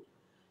before food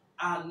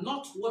are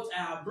not what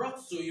I have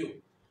brought to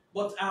you.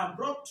 But I have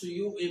brought to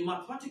you a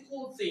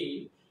mathematical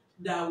thing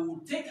that will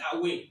take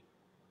away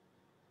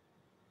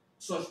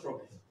such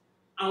problems.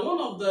 And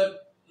one of the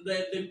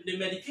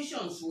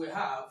medications we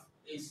have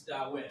is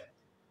Dawel.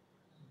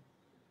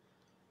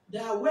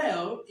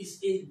 Dawel is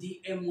a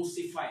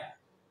de-emulsifier.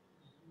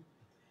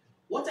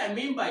 What I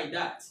mean by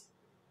that,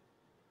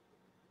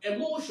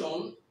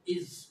 emulsion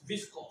is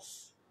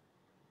viscous,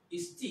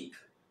 is thick.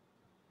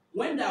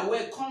 When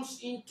Dawel comes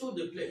into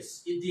the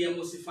place, it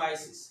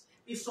de-emulsifies it.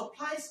 It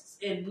supplies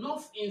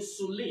enough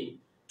insulin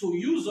to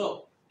use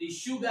up the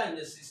sugar in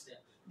the system,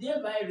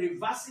 thereby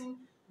reversing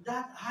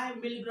that high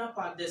milligram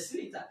per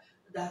deciliter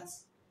that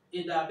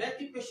a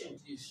diabetic patient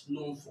is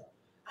known for.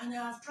 And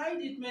I have tried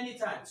it many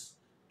times.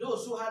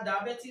 Those who had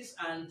diabetes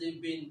and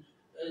they've been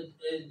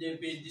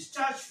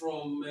discharged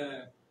from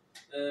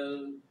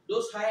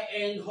those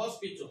high-end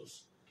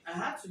hospitals, I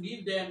had to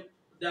give them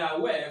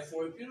Dawel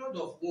for a period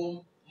of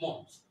 1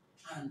 month,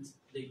 and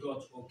they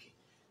got okay.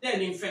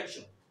 Then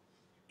infection.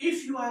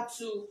 If you are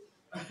to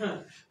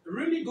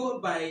really go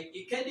by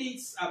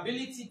KEDI's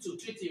ability to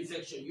treat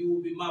infection, you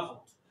will be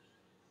marveled.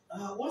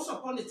 Once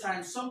upon a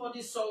time,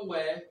 somebody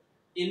somewhere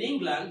in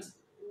England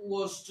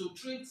was to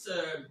treat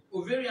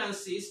ovarian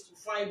cyst,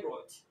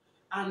 fibroid,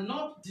 and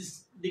not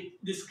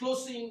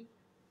disclosing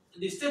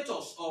the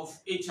status of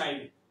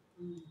HIV.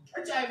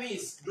 HIV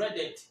is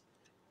dreaded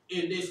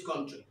in this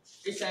country.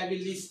 HIV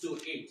leads to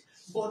AIDS.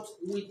 But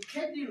with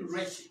KEDI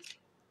ratio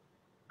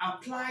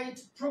applied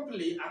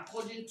properly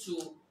according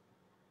to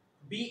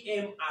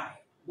BMI,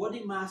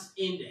 body mass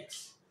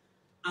index,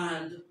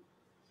 and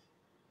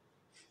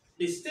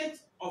the state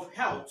of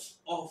health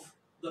of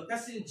the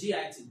person's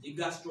GIT, the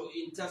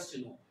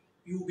gastrointestinal,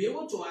 you'll be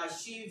able to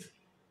achieve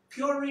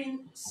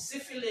curing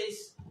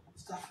syphilis,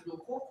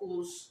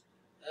 staphylococcus,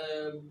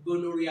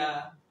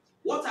 gonorrhea,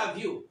 what have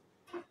you,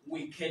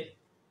 with KEDI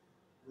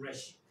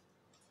ratio.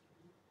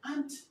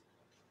 And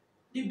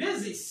the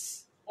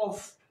basis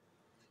of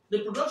the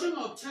production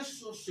of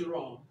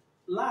testosterone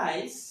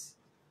lies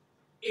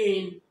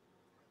in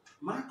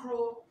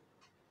macro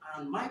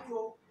and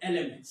micro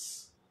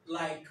elements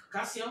like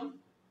calcium,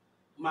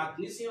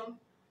 magnesium,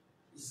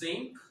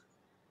 zinc,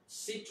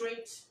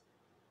 citrate,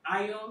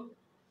 iron,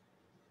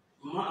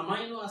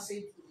 amino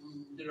acid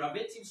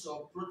derivatives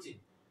of protein,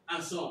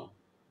 and so on.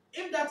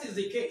 If that is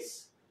the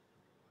case,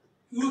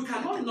 we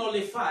cannot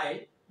nullify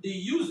the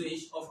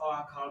usage of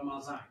our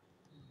calmazine.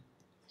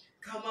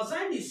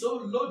 Calmazine is so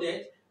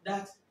loaded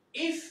that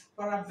if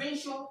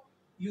peradventure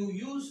you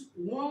use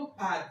 1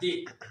 per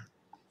day,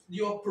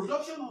 your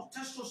production of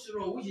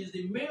testosterone, which is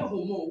the male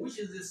hormone, which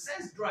is the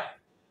sex drive,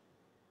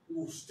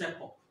 will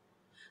step up.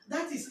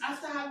 That is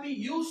after having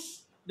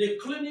used the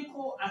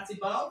clinical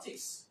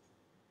antibiotics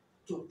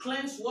to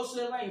cleanse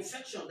whatsoever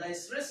infection that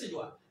is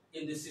residual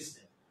in the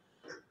system.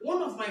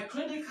 One of my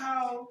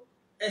clinical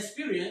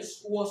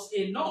experience was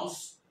a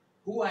nurse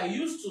who I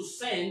used to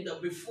send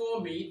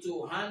before me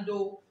to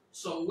handle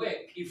some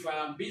work if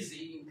I am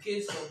busy in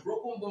case of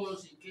broken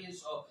bones, in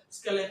case of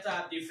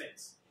skeletal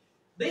defects.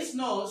 This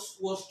nurse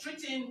was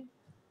treating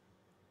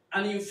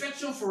an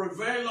infection for a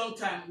very long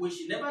time, which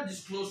she never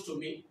disclosed to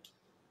me.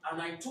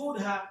 And I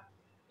told her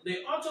the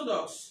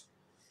orthodox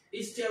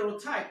is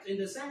stereotyped in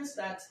the sense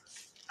that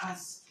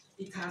as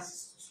it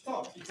has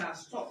stopped, it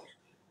has stopped.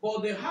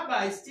 But the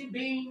herbal is still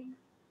being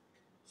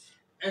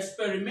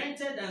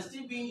experimented and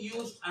still being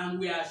used, and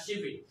we are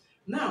achieving.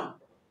 Now,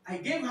 I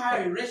gave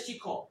her a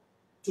Reshicor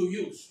to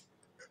use.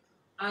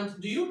 And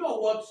do you know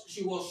what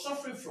she was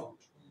suffering from?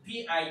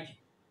 PID.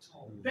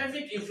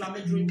 Pelvic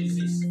inflammatory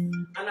disease.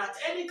 And at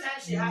any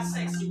time she has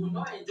sex, she will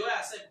not enjoy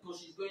herself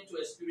because she's going to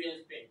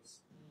experience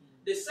pains.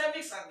 the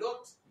cervix had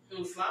got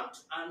inflamed,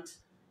 and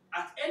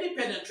at any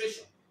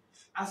penetration,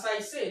 as I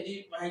said,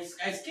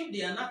 I skipped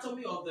the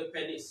anatomy of the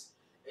penis.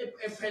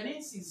 A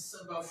penis is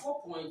about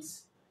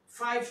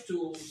 4.5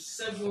 to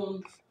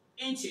 7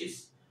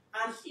 inches,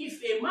 and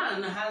if a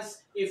man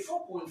has a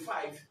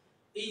 4.5,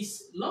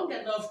 is long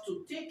enough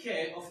to take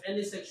care of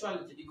any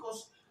sexuality,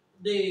 because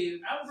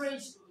the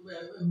average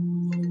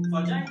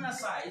vagina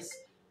size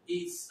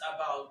is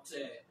about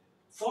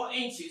 4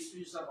 inches,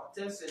 which is about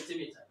 10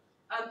 centimeters.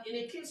 And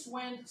in a case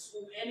when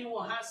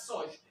anyone has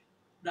such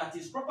that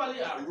is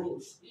properly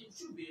aroused, he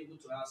should be able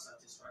to have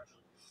satisfaction.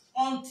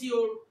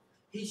 Until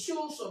he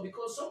shows up,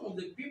 because some of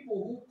the people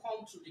who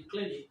come to the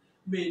clinic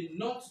may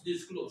not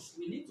disclose.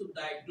 We need to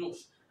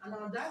diagnose. And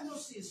our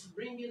diagnosis,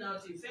 bringing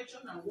out infection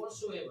and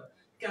whatsoever,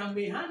 can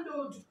be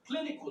handled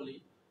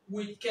clinically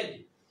with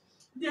KEDI.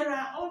 There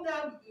are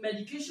other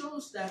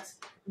medications that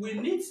we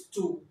need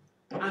to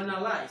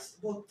analyze,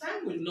 but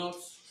time will not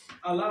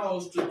allow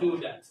us to do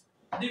that.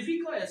 The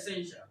Vico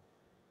Essential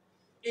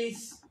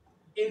is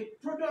a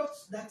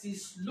product that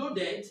is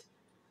loaded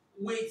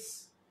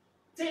with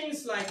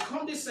things like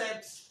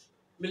cordyceps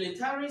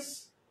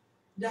militaris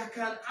that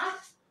can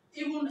act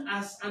even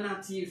as an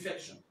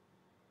anti-infection,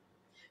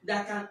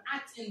 that can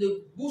act in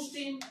the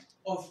boosting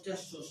of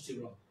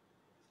testosterone.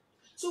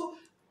 So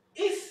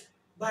if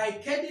by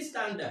KEDI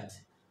standard,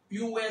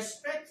 you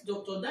expect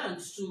Dr.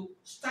 Dance to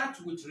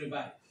start with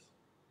Revive,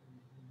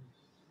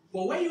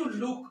 but when you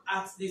look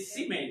at the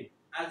semen,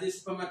 at the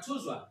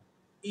spermatozoa,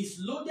 it's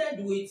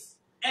loaded with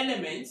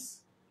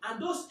elements,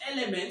 and those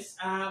elements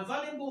are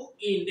available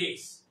in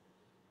this.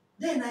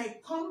 Then I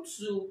come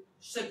to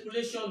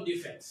circulation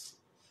defects.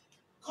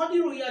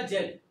 Cordial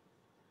jelly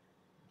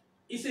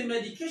is a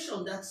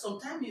medication that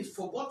sometimes is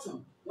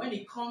forgotten when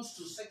it comes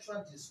to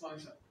sexual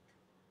dysfunction.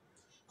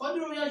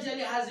 Cordial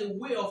jelly has a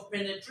way of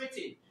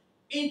penetrating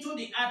into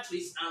the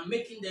arteries and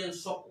making them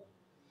supple.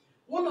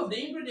 One of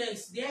the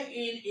ingredients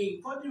therein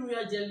in cordial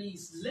jelly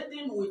is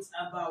laden with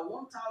about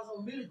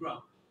 1,000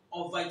 milligrams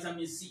of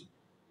vitamin C.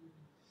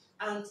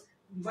 And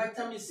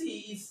vitamin C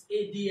is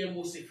a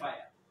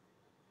de-emulsifier.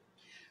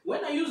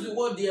 When I use the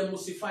word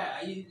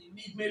de-emulsifier,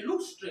 it may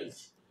look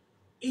strange.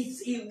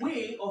 It's a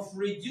way of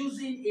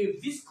reducing a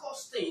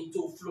viscous stain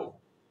to flow.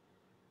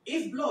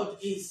 If blood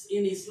is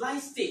in its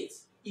light state,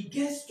 it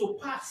gets to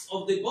parts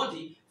of the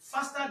body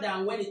faster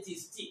than when it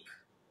is thick.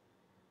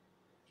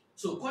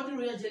 So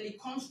cordial jelly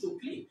comes to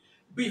play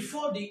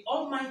before the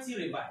almighty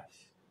Revive.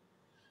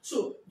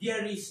 So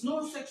there is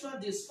no sexual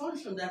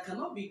dysfunction that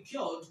cannot be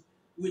cured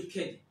with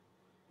KEDI.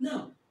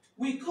 Now,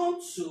 we come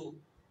to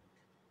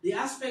the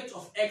aspect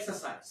of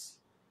exercise.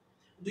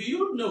 Do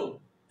you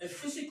know a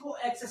physical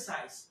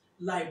exercise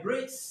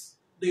liberates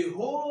the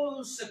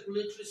whole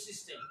circulatory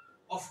system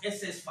of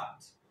excess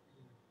fat?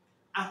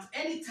 At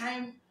any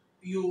time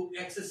you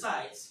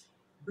exercise,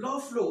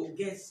 blood flow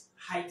gets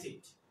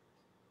heightened.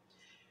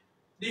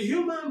 The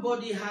human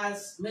body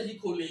has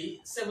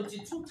medically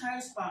 72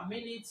 times per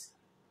minute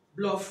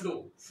blood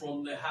flow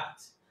from the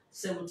heart,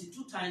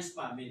 72 times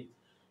per minute.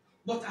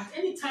 But at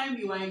any time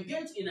you are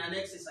engaged in an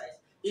exercise,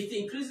 it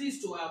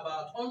increases to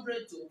about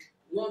 100 to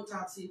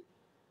 130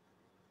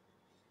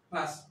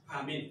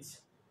 per minute.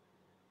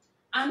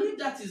 And if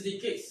that is the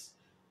case,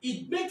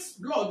 it makes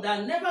blood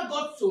that never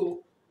got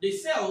to the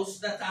cells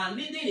that are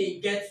needing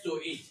it get to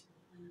it.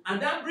 And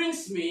that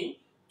brings me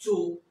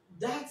to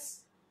that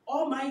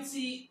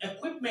almighty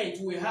equipment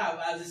we have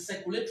as a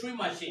circulatory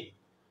machine.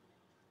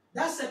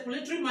 That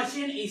circulatory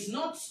machine is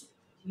not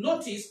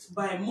noticed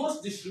by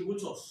most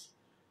distributors.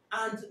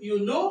 And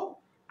you know,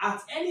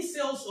 at any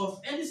sales of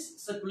any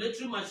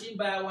circulatory machine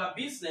by our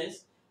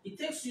business, it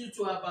takes you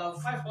to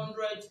about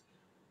 500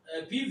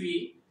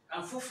 PV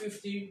and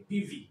 450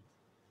 PV.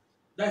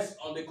 That's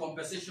on the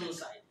compensation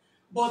side.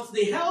 But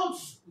the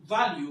health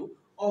value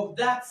of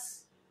that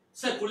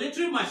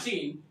circulatory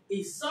machine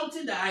is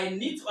something that I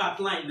need to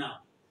outline now.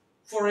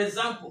 For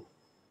example,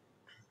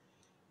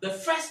 the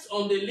first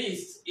on the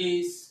list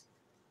is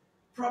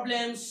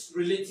problems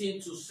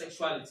relating to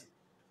sexuality.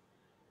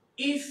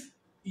 If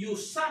you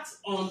sat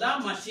on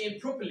that machine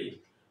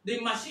properly, the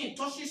machine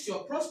touches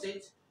your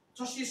prostate,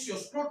 touches your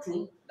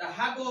scrotum that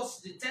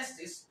harbors the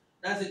testes,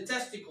 that's the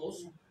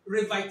testicles,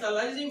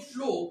 revitalizing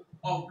flow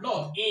of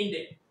blood in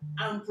there,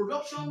 and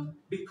production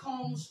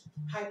becomes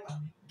hyper,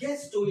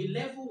 gets to a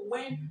level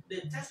when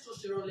the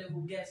testosterone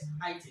level gets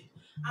heightened.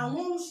 And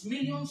once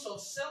millions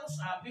of cells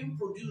are being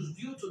produced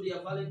due to the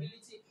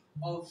availability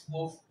of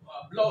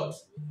blood,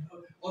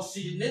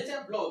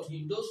 oxygenated blood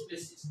in those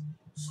places,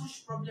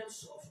 such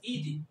problems of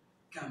ED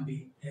can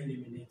be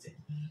eliminated.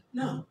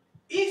 Now,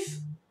 if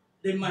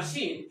the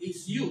machine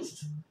is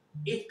used,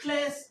 it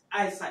clears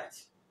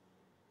eyesight.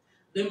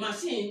 The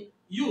machine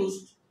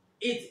used,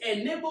 it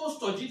enables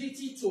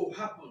turgidity to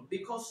happen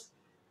because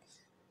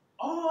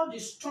all the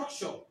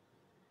structure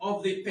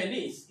of the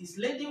penis is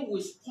laden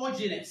with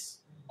purginess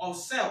of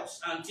cells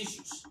and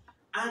tissues.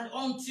 And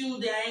until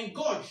they are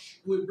engorged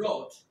with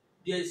blood,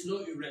 there is no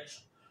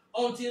erection.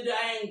 Until they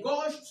are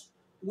engorged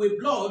with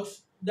blood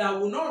that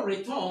will not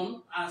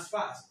return as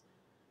fast,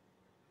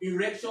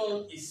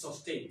 erection is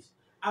sustained.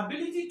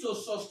 Ability to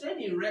sustain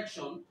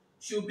erection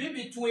should be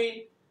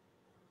between,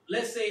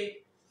 let's say,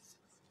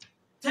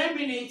 10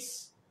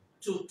 minutes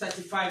to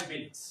 35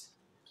 minutes.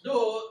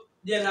 Though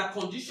there are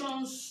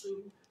conditions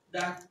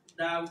that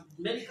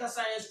medical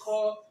science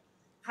call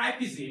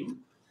priapism,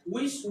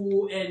 which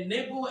will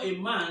enable a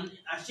man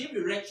achieve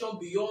erection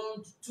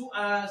beyond 2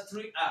 hours,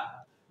 3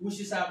 hours, which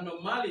is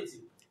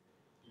abnormality,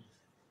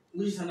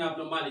 which is an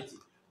abnormality.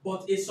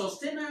 But a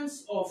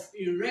sustenance of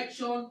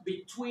erection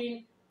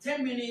between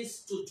 10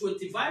 minutes to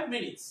 25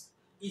 minutes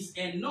is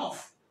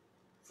enough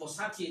for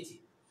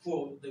satiety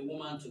for the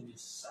woman to be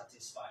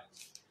satisfied.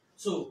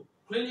 So,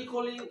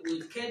 clinically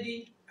with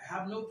KEDI, I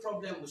have no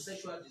problem with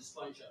sexual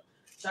dysfunction.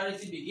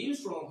 Charity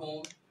begins from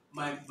home.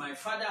 My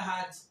father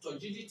had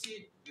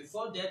turgidity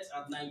before death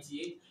at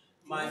 98.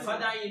 My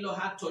father-in-law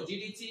had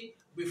turgidity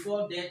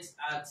before death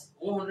at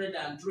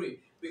 103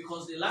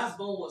 because the last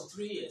born was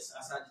 3 years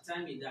as at the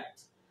time he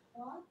died.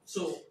 What?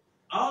 So,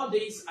 all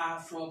these are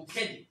from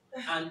KEDI.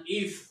 And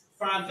if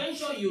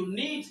peradventure you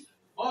need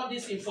all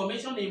this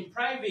information in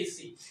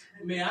privacy,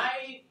 may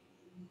I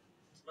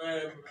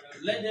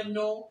let them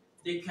know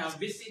they can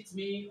visit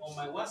me on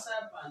my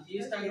WhatsApp and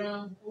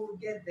Instagram? Okay. We'll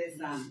get there,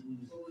 sir.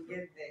 We'll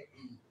get there.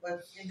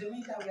 But in the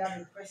meantime, we have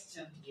a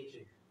question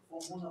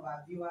from one of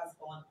our viewers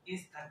on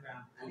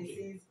Instagram. And it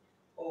says,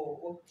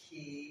 oh,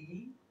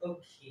 okay.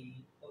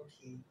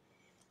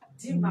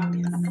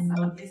 Dimamis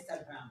on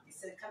Instagram. He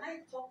said, can I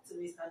talk to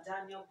Mr.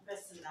 Daniel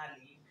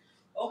personally?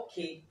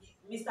 Okay,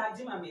 Mr.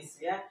 Dimamis,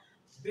 yeah.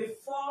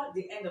 Before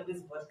the end of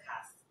this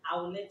broadcast, I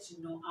will let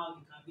you know how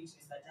you can reach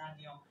Mr.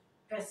 Daniel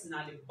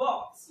personally,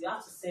 but you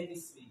have to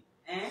service me.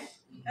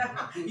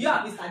 You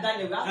are Mr.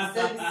 Daniel, you have to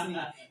service me.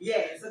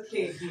 Yes,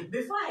 okay.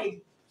 Before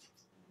I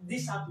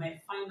dish out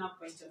my final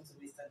question to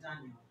Mr.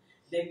 Daniel,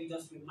 let me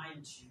just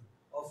remind you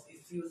of a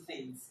few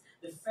things.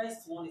 The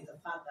first one is the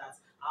fact that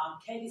our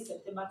KEDI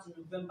September to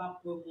November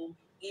promo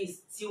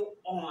is still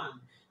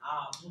on.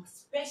 Our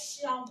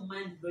special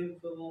mind-blowing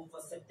promo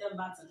for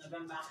September to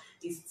November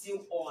is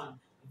still on.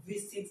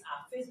 Visit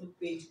our Facebook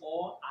page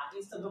or our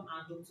Instagram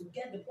handle to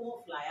get the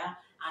promo flyer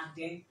and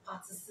then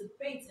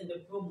participate in the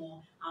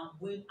promo and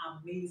win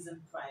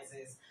amazing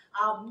prizes.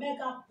 Our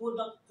mega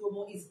product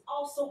promo is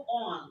also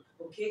on.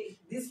 Okay,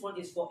 this one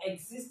is for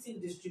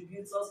existing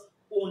distributors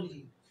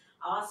only.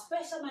 Our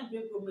special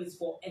mind-blowing promo is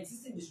for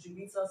existing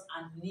distributors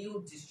and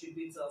new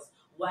distributors,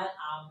 while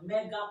our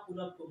mega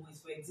product promo is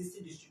for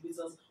existing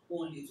distributors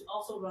only. To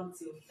also run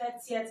till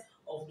 30th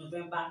of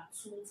November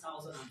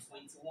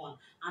 2021.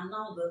 And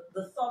now the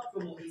third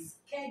promo is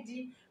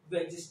KEDI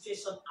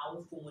registration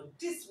award promo.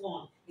 This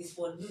one is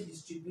for new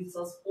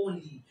distributors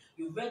only.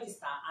 You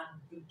register and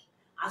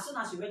as soon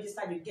as you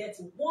register, you get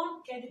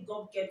one KEDI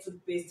Gum Care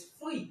toothpaste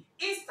free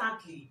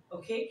instantly.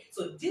 Okay,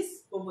 so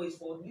this promo is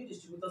for new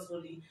distributors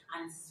only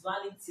and it's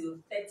valid till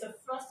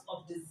 31st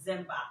of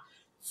December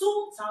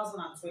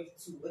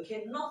 2022.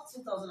 Okay, not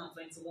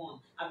 2021.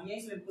 I've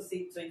heard some people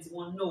say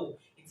 21. No,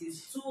 it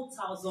is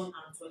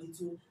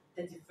 2022,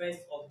 31st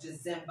of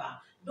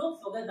December.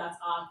 Don't forget that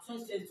our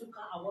 2022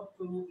 car award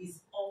promo is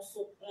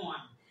also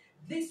on.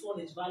 This one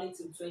is valid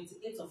till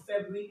 28th of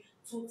February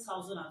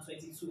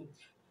 2022.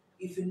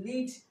 If you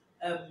need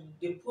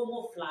the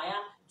promo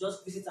flyer,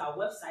 just visit our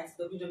website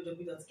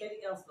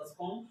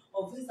www.kedihealth.com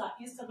or visit our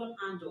Instagram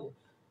handle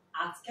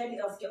at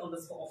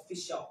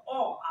KEDI_official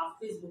or our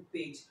Facebook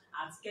page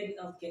at KEDI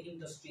Healthcare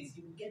Industries.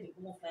 You will get the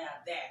promo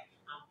flyer there,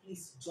 and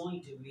please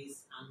join the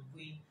race and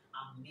win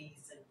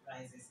amazing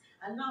prizes.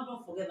 And now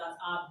don't forget that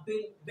our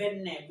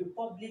Benin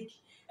Republic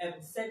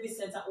Service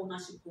Center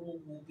ownership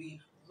promo will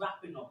be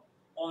wrapping up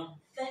on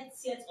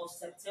 30th of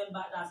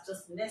September. That's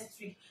just next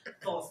week,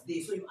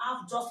 Thursday. So you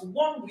have just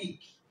 1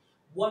 week.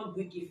 1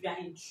 week. If you are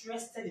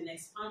interested in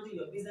expanding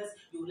your business,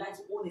 you would like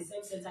to own a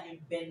service center in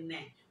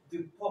Benin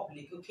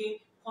Republic,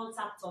 okay?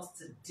 Contact us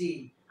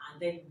today, and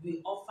then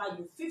we offer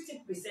you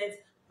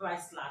 50%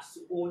 price slash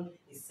to own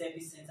a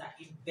service center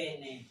in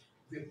Benin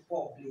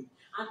Republic.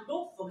 And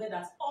don't forget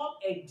that all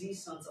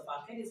editions of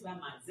our KEDI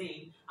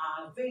magazine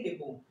are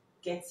available.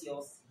 Get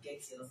yours,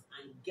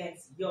 and get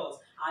yours.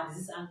 Our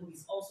disease angle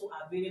is also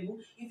available.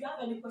 If you have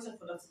any question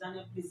for Dr.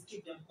 Daniel, please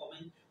keep them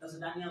coming. Dr.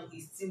 Daniel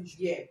is still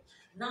here.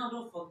 Now,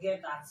 don't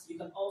forget that you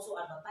can also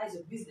advertise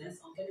your business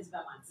on KEDI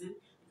magazine.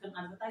 You can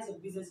advertise your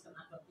business,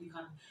 you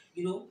can,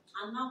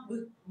 and now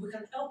we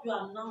can help you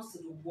announce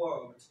to the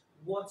world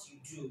what you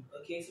do.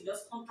 Okay, so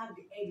just contact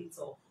the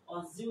editor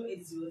on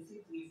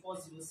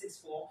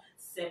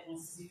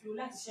 0803340647. If you would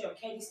like to share your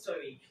KEDI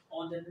story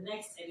on the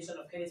next edition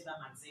of KEDI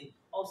magazine,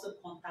 also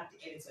contact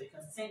the editor. You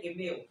can send a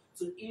mail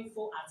to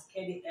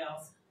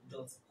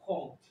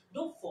info@kedihealth.com.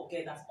 Don't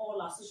forget that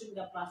all our social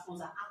media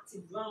platforms are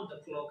active round the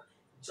clock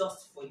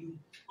just for you.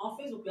 On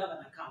Facebook, we have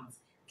an account,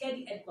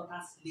 KEDI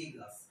Headquarters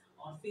Lagos.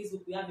 On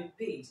Facebook, we have a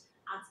page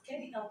at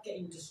KEDI Healthcare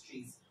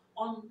Industries.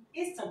 On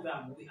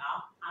Instagram, we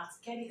are at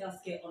KEDI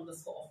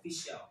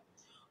Healthcare_official.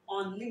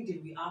 On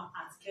LinkedIn, we are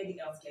at KEDI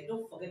Healthcare.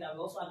 Don't forget that we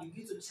also have a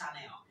YouTube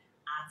channel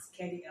at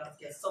Kedi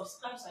Healthcare.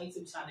 Subscribe to our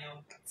YouTube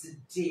channel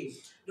today.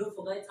 Don't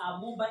forget our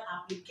mobile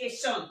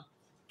application,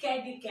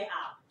 Kedi Care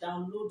app.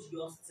 Download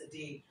yours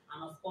today.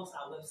 And of course,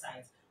 our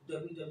website,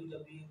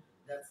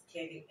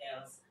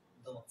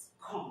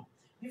 www.kedihealth.com.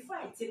 Before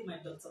I take my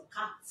Dr.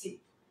 Cat tip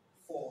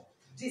for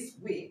this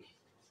week,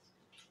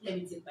 let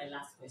me take my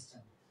last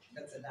question,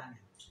 Dr.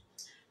 Daniel.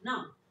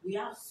 Now, we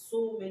have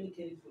so many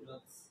Kedi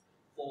products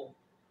for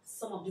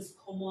some of these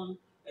common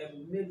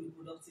male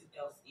reproductive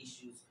health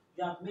issues.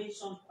 You have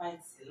mentioned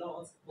quite a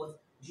lot, but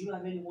do you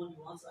have anyone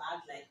you want to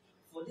add? Like,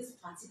 for this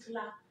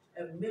particular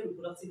male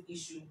reproductive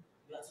issue,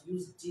 you have to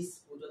use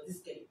this product,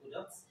 this Kedi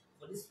product.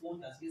 For this one,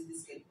 you have to use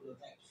this Kedi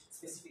product, like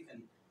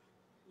specifically.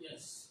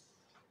 Yes.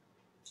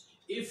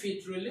 If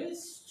it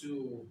relates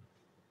to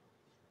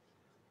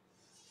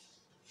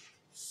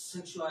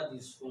sexual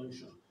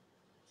dysfunction,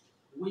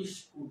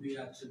 which could be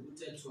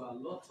attributed to a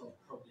lot of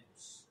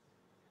problems,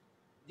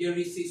 there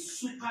is a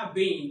super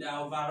being that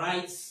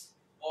overrides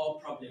all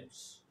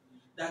problems,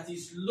 that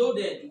is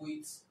loaded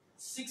with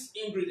 6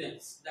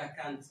 ingredients that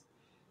can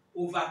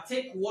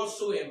overtake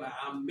whatsoever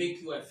and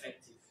make you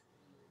effective,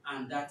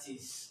 and that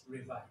is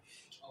Revive.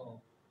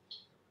 Oh.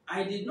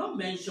 I did not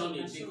mention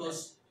it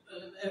because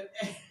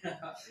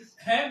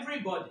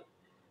everybody,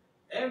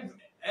 is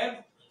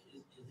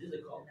this the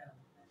call?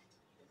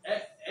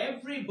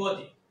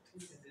 Everybody,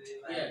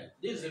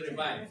 this is a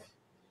Revive.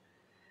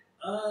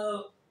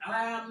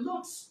 I am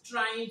not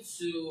trying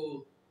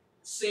to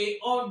say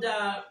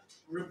other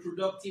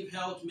reproductive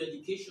health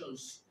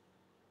medications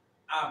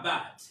are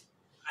bad.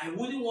 I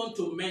wouldn't want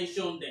to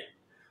mention them.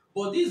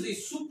 But this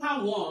is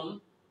super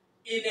one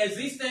in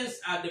existence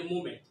at the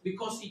moment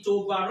because it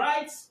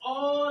overrides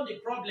all the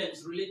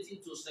problems relating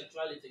to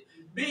sexuality,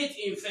 be it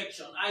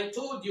infection. I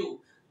told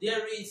you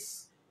there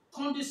is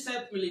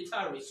Cordyceps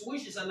militaris,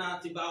 which is an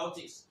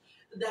antibiotic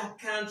that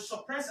can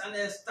suppress and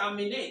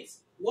exterminate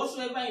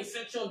whatsoever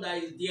infection that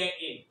is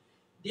therein.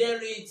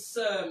 There is,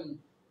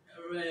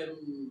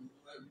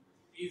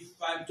 if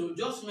I'm to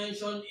just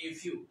mention a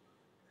few,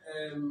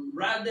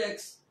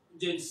 Radex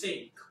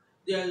ginseng,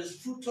 there is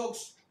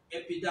Fructox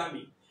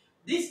epidemic.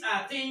 These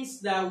are things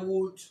that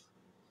would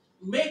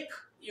make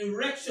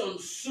erection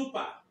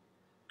super.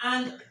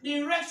 And the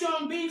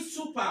erection being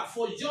super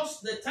for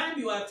just the time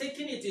you are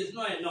taking it is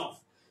not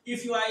enough.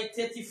 If you are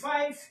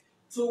 35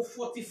 to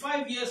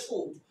 45 years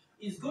old,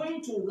 it's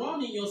going to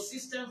run in your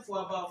system for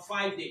about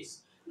 5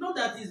 days. Not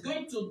that it's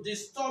going to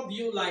disturb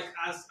you like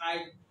as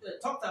I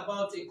talked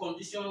about a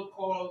condition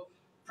called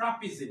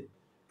prapism.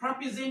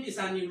 Prapism is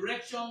an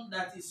erection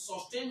that is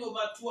sustained over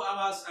 2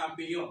 hours and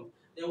beyond.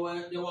 There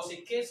was a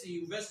case in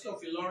University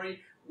of Ilorin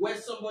where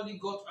somebody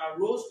got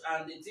aroused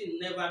and the thing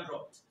never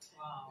dropped.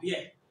 Wow.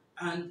 Yeah,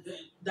 and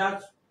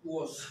that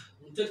was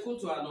taken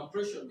to an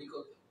operation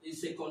because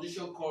it's a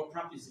condition called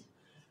prapism.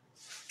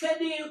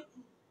 Kedi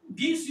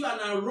gives you an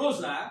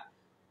arousal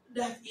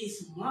that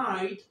is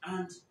mild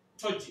and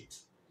turgid.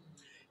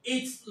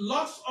 It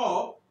locks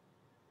up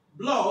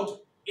blood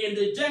in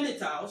the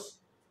genitals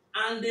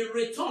and the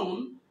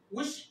return,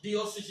 which the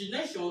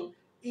oxygenation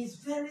is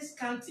very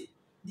scanty,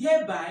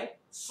 thereby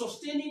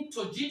sustaining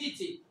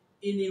turgidity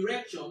in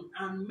erection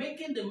and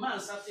making the man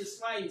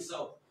satisfy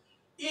himself.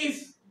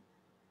 If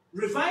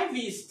Revive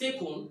is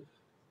taken,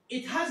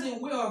 it has a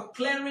way of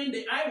clearing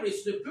the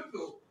iris, the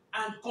pupil,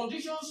 and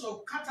conditions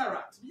of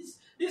cataract. This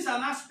is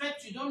an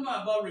aspect you don't know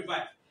about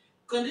Revive.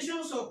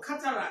 Conditions of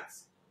cataract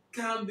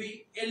can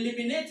be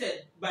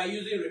eliminated by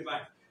using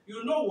Revive.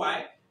 You know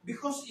why?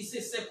 Because it's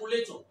a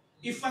circulator.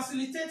 It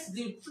facilitates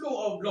the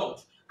flow of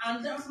blood,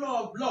 and that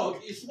flow of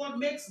blood is what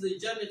makes the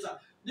genital.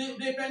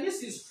 The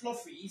penis is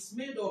fluffy. It's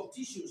made of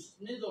tissues,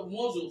 made of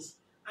muscles,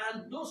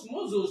 and those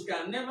muscles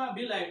can never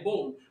be like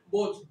bone,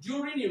 but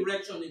during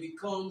erection it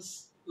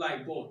becomes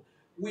like bone.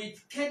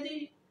 With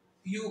Kedi,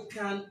 you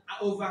can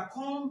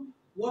overcome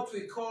what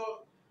we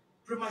call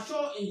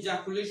premature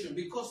ejaculation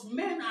because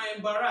men are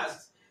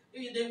embarrassed.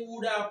 They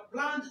would have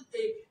planned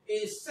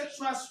a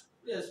sexual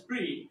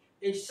spree,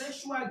 a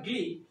sexual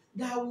glee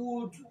that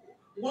would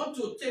want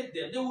to take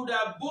them. They would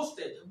have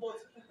boasted, but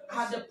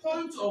at the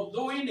point of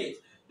doing it,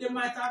 they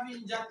might have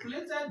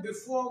ejaculated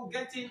before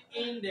getting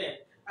in there,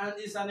 and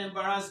it's an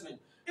embarrassment.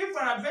 If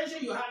peradventure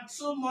you had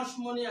so much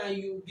money and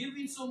you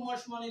giving so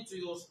much money to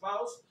your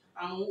spouse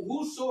and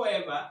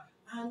whosoever,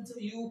 and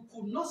you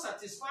could not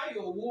satisfy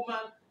your woman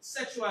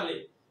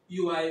sexually,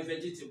 you are a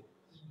vegetable.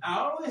 I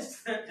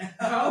always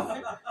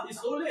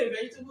it's only a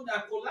vegetable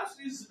that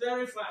collapses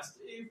very fast.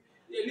 If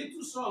a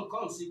little sun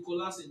comes, it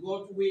collapses.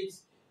 But with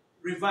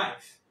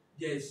Revive,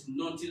 there's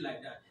nothing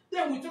like that.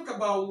 Then we talk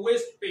about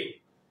waist pain.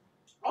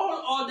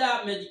 All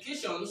other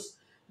medications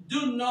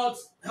do not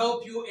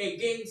help you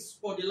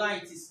against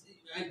spondylitis,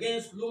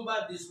 against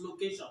lumbar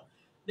dislocation.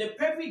 The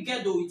pelvic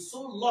girdle is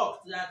so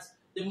locked that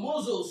the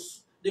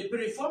muscles, the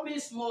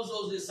piriformis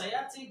muscles, the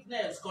sciatic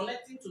nerves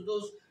connecting to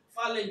those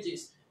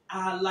phalanges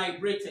are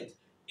liberated.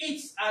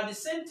 It's at the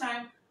same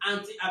time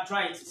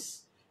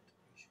anti-arthritis.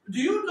 Do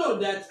you know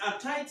that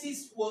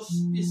arthritis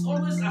is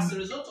always as a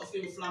result of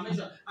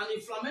inflammation? And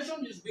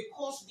inflammation is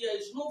because there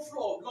is no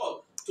flow of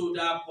blood to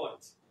that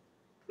point.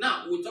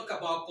 Now, we talk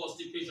about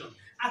constipation.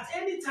 At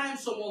any time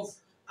some of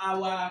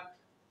our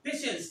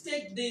patients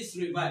take this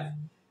revive,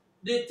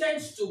 they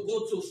tend to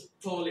go to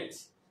toilet.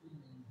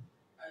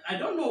 I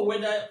don't know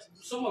whether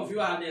some of you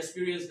have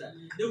experienced that.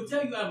 They will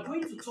tell you, I'm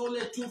going to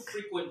toilet too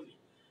frequently.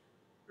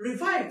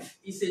 Revive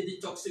is a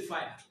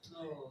detoxifier.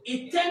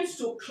 It tends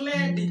to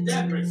clear the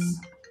debris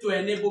to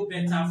enable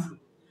better flow.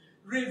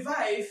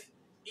 Revive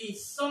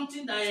is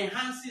something that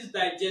enhances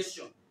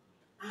digestion.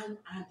 And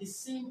at the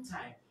same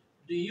time,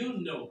 do you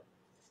know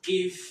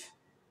if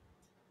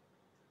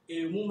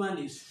a woman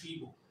is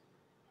feeble,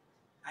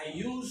 I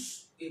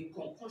use a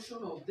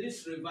concoction of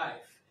this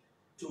revive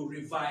to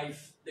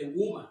revive the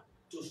woman,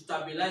 to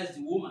stabilize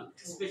the woman,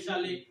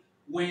 especially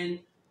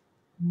when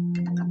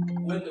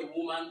the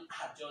woman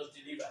had just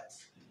delivered.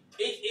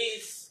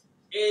 It is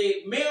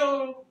a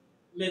male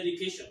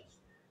medication,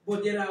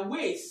 but there are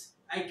ways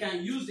I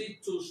can use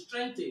it to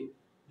strengthen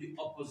the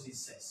opposite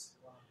sex.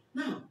 Wow.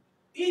 Now,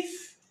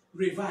 if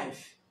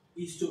revive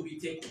is to be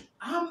taken,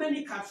 how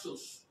many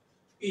capsules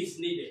is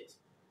needed?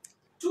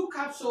 2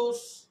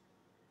 capsules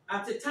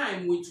at a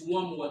time with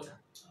warm water.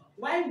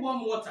 Why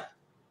warm water?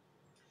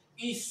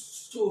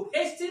 Is to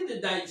hasten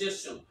the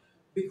digestion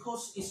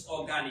because it's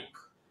organic.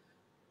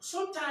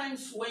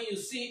 Sometimes when you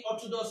see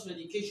orthodox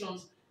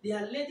medications, they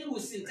are laden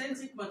with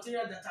synthetic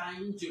material that are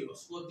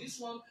injurious, but this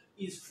one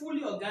is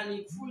fully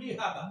organic, fully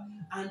herbal,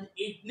 and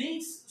it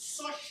needs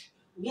such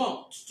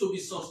warmth to be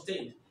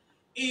sustained.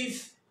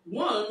 If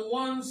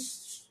one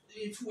is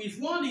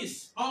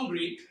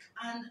hungry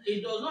and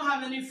it does not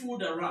have any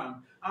food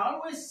around, I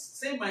always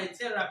say my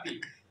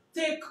therapy,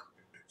 take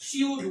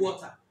chilled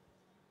water.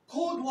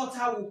 Cold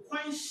water will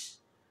quench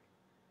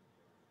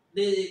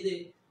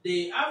the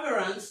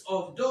aberrance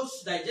of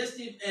those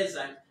digestive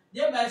enzymes,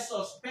 thereby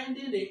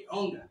suspending the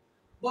hunger.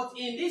 But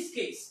in this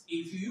case,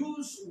 if you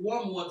use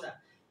warm water,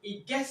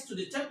 it gets to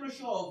the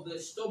temperature of the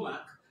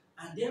stomach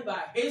and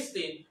thereby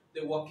hasten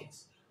the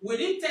workings.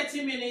 Within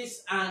 30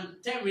 minutes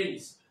and 10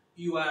 minutes,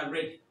 you are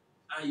ready,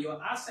 and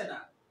your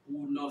arsenal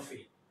will not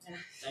fail.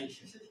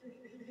 Thank you.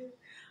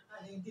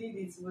 And indeed,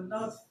 it will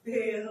not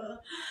fail.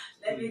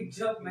 Let me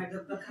drop my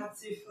Dr.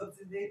 Kathy for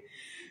today.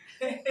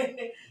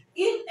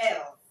 Ill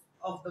health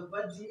of the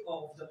body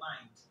or of the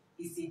mind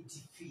is a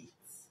defeat.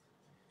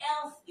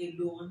 Health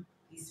alone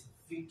is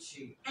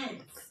victory.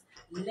 Hence,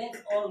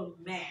 let all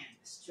men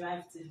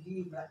strive to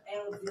live a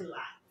healthy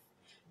life.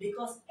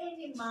 Because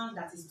any man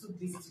that is too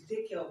busy to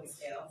take care of his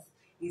health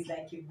is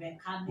like a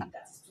mechanic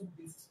that is too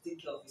busy to take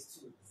care of his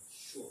tools.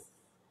 Sure.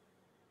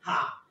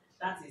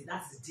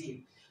 That's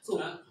deep.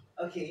 So,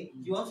 okay,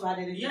 you want to add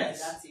anything to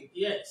that tip?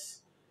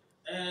 Yes.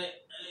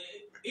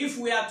 If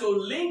we are to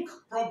link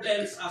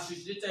problems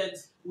associated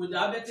with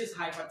diabetes,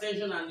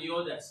 hypertension, and the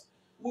others,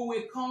 we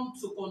will come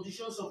to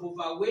conditions of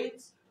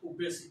overweight,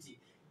 obesity.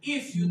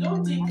 If you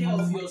don't take care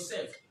of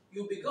yourself,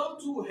 you become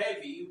too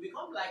heavy, you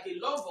become like a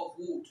lump of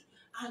wood.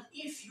 And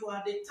if you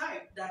are the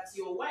type that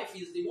your wife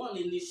is the one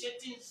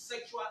initiating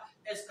sexual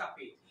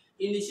escapade,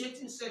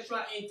 initiating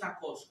sexual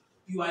intercourse,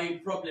 you are in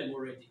problem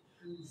already.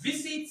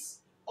 Visit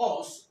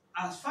us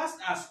as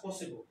fast as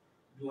possible.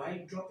 Do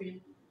I drop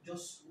in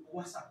just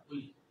WhatsApp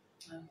only?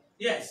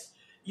 Yes,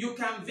 you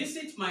can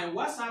visit my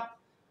WhatsApp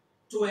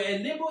to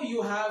enable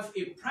you have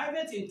a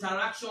private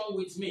interaction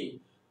with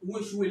me,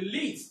 which will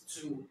lead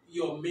to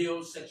your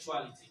male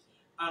sexuality.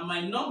 And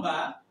my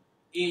number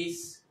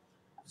is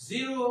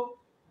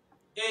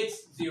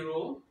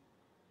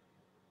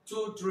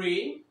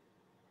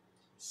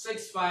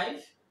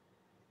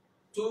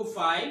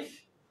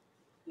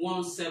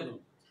 08023652517.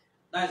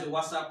 That's the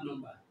WhatsApp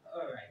number.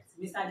 All right.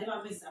 Mr.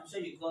 Agbavwe, I'm sure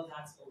you got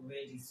that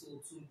already.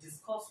 So to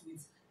discuss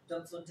with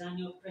Dr.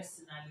 Daniel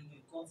personally,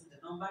 you've gotten the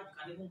number. You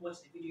can even watch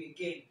the video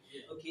again,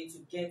 okay, to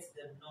get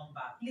the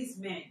number. Please,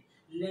 men,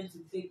 learn to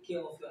take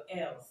care of your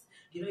health.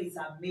 You know, it's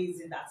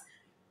amazing that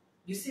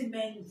you see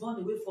men run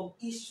away from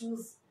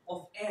issues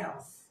of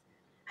health.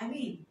 I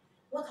mean,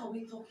 what are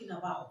we talking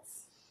about?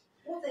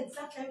 What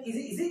exactly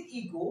is it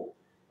ego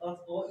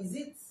or is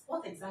it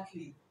what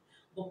exactly?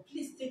 But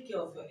please take care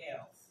of your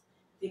health.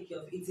 Take care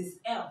of it. It is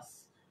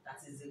health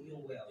that is the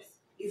real wealth.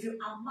 If you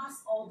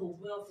amass all the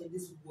wealth in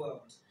this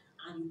world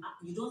and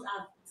you don't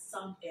have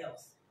some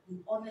health,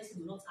 you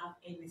honestly do not have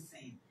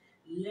anything.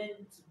 Learn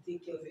to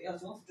take care of your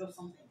health. You want to drop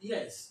something?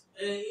 Yes,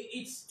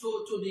 it's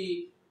to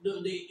the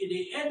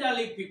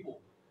elderly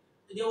people.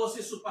 There was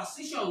a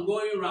superstition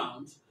going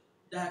around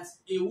that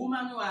a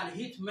woman who had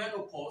hit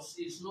menopause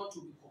is not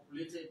to be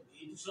copulated,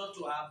 it's not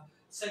to have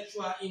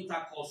sexual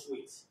intercourse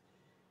with.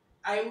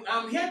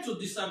 I'm here to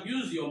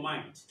disabuse your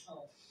mind.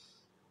 Oh.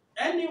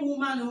 Any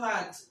woman who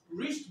had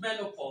reached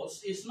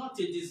menopause is not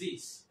a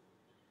disease.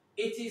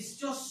 It is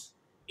just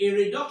a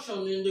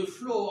reduction in the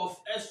flow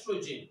of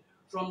estrogen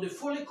from the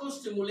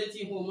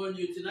follicle-stimulating hormone,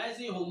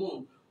 luteinizing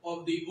hormone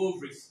of the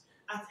ovaries.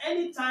 At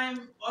any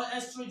time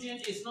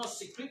estrogen is not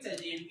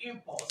secreted in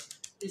impulse,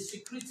 it's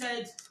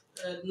secreted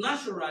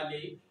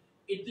naturally,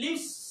 it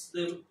leaves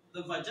the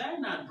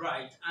vagina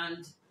dry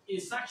and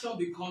insertion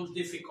becomes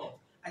difficult.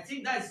 I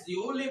think that's the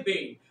only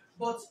bane.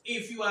 But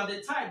if you are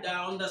the type that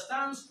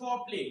understands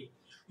foreplay,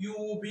 you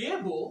will be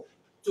able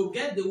to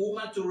get the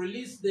woman to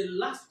release the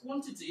last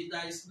quantity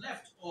that is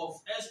left of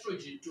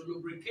estrogen to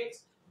lubricate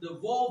the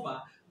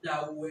vulva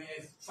that will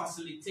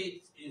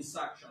facilitate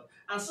insertion.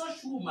 And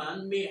such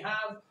woman may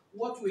have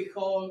what we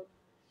call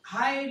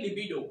high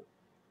libido.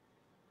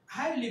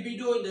 High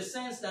libido in the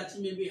sense that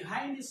she may be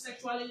highly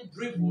sexually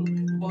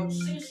driven, but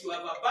since you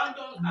have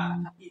abandoned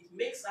her, it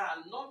makes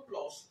her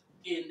nonplussed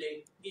in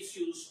the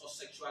issues of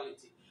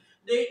sexuality.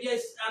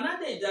 There's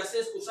another that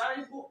says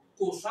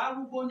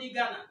Kosarubo ni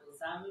Ghana.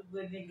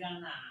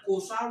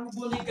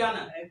 Kosarubo ni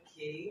Ghana.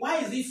 Okay. Why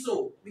is it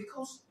so?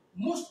 Because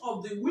most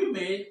of the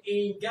women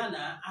in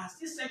Ghana are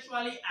still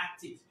sexually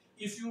active.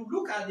 If you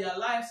look at their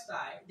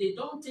lifestyle, they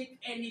don't take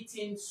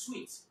anything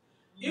sweet.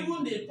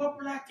 Even the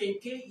popular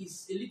kenke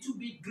is a little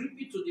bit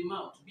grippy to the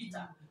mouth,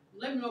 bitter.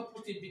 Let me not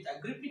put it bitter,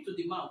 grippy to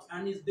the mouth,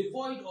 and it's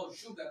devoid of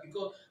sugar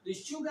because the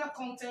sugar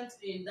content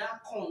in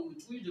that corn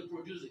with which they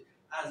produce it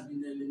has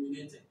been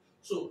eliminated.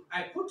 So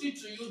I put it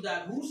to you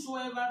that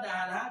whosoever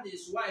that had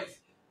his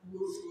wife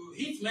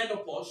hit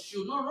menopause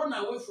should not run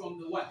away from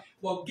the wife,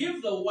 but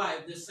give the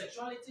wife the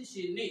sexuality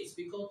she needs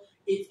because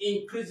it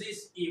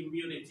increases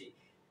immunity.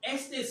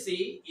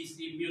 Ecstasy is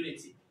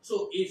immunity.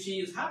 So if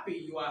she is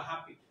happy, you are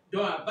happy.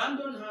 Don't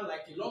abandon her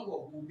like a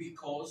longo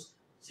because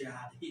she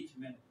had hit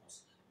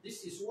menopause.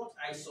 This is what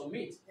I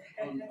submit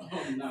on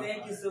now.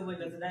 Thank you so much,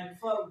 Dr. Dan.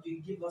 Before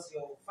you give us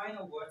your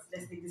final words,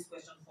 let's take this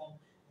question from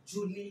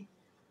Julie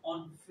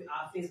on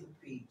our Facebook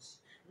page.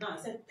 Now,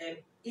 it said,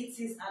 it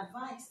is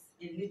advised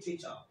in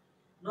literature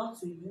not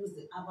to use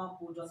the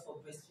Agbavwe just for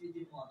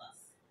breastfeeding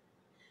mothers.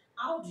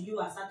 How do you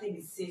ascertain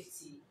its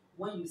safety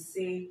when you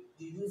say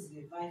you use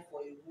Revive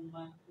for a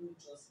woman who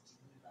just delivered?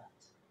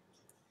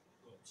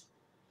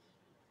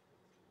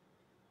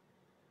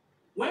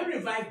 When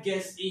Revive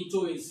gets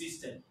into a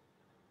system,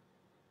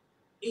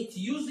 it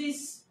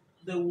uses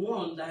the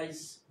one that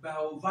is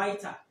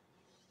bio-vital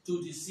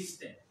to the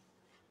system.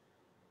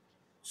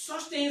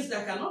 Such things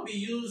that cannot be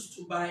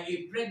used by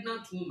a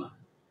pregnant woman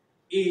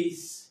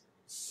is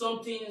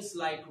some things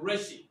like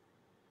resin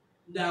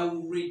that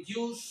will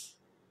reduce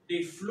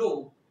the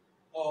flow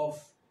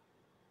of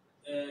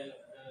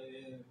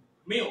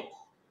milk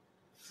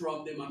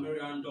from the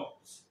mammalian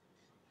ducts.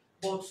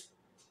 But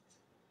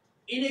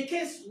in a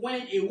case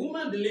when a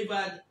woman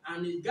delivered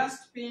and is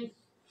gasping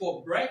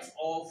for breath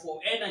or for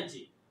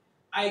energy,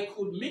 I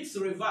could mix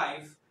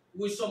Revive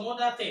with some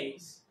other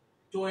things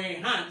to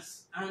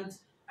enhance, and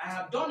I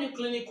have done it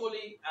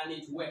clinically and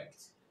it worked.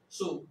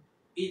 So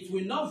it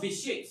will not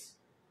vitiate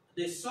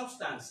the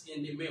substance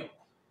in the milk.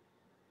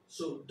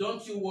 So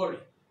don't you worry.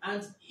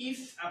 And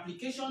if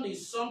application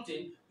is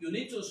something, you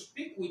need to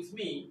speak with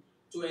me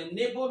to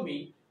enable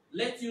me,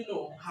 let you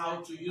know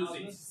how to use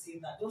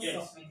it. Don't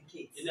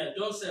self-medicate. Yeah,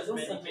 don't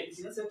self-medicate.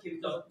 It's okay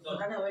because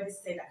Dr. already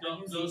said I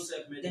can use it.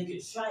 Self-medicate. Then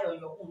you try on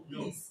your own.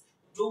 No. Please,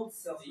 don't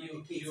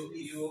self-medicate.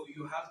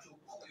 You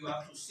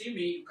have to see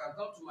me. You can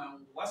come to my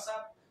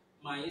WhatsApp,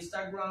 my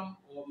Instagram,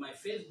 or my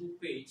Facebook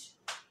page.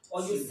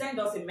 Or you send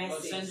us a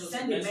message.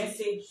 Send a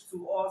message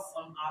to us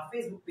on our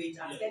Facebook page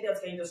at Kedi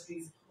Healthcare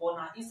Industries, or on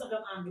our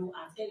Instagram handle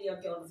at Kedi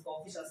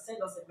Healthcare_official.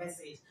 Send us a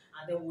message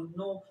and then we'll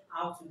know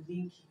how to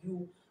link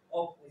you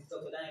up with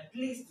Dr. Daniel.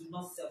 Please do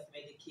not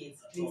self-medicate.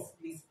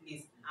 Please.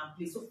 And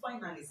please. So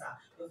finally, sir,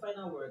 your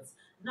final words.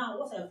 Now,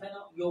 what are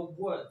your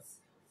words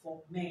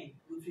for men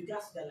with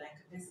regards to their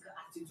lackadaisical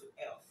attitude to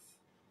health?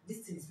 This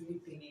thing is really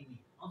paining me.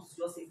 I want to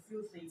just say a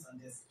few things on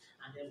this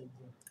and then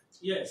we'll go.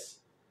 Yes.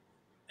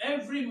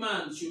 Every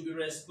man should be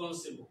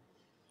responsible.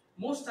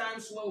 Most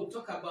times when we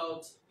talk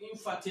about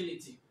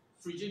infertility,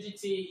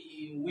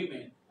 frigidity in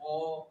women,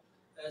 or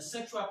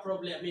sexual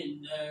problem,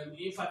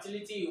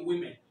 infertility in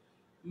women,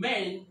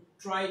 men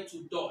try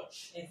to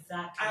dodge.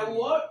 Exactly.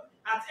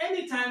 At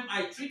any time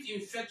I treat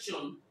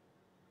infection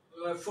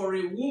for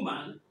a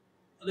woman,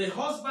 the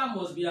husband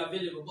must be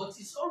available, but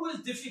it's always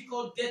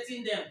difficult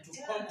getting them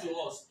to come to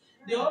us.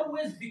 They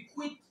always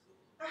bequeath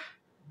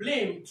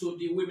blame to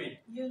the women.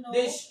 You know,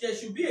 there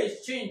should be a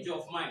change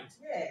of mind.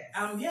 Yes.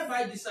 I'm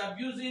hereby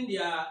disabusing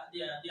their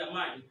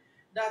mind.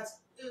 That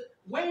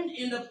when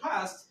in the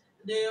past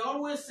they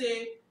always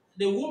say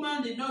the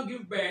woman did not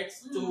give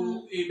birth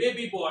to a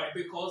baby boy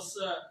because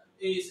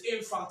he's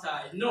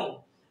infertile.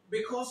 No,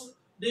 because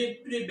the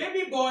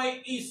baby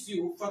boy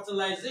issue,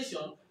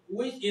 fertilization,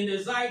 which in the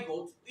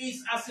zygote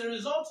is as a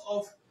result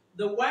of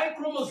the Y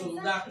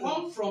chromosome that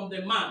comes from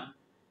the man,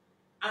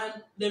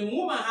 and the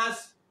woman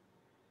has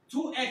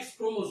 2 X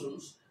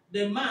chromosomes,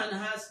 the man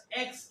has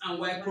X and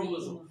Y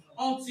chromosomes.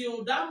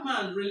 Until that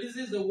man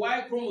releases the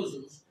Y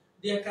chromosomes,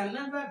 there can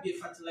never be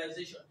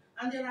fertilization.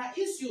 And there are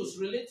issues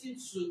relating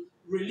to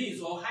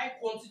release or high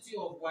quantity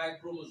of Y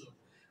chromosomes,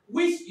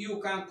 which you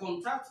can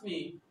contact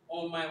me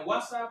on my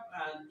WhatsApp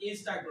and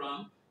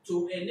Instagram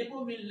to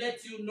enable me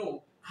let you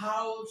know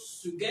how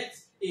to get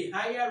a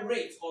higher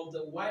rate of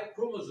the Y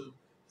chromosome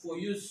for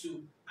you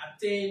to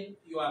attain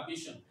your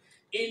ambition.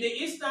 In the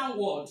Eastern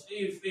world,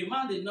 if a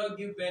man did not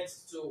give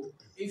birth to,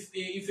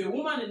 if a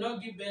woman did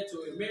not give birth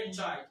to a male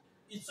child,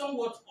 it's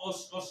somewhat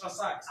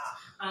ostracized.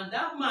 And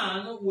that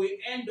man will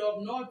end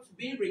up not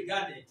being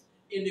regarded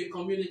in the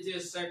community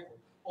circle.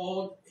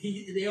 Or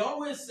they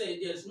always say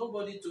there's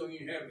nobody to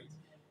inherit.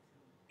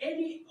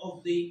 Any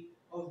of the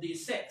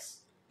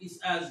sex is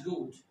as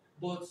good,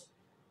 but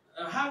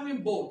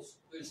having both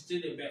is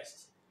still the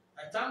best.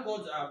 I thank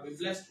God I've been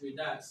blessed with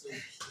that. So.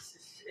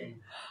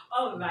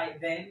 All right,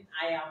 then.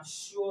 I am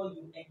sure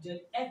you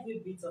enjoyed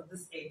every bit of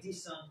this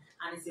edition,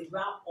 and it's a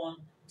wrap on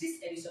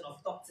this edition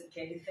of Talk to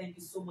Kedi. Thank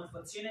you so much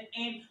for tuning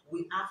in.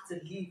 We have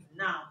to leave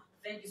now.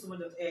 Thank you so much,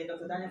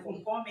 Dr. Daniel,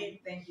 for coming.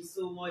 Thank you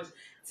so much.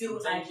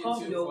 Till I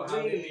come your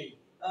way.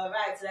 All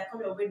right, till I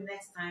come your way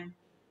next time,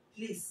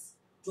 please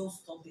don't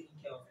stop taking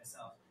care of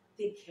yourself.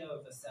 Take care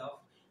of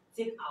yourself.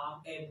 Take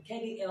our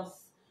Kedi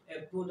Health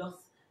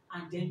products,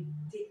 and then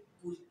take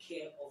good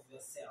care of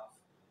yourself.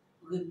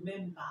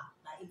 Remember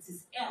that it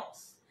is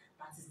health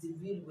that is the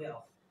real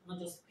wealth, not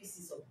just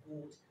pieces of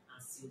gold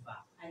and silver.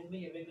 I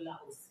remain your regular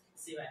host,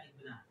 Sarah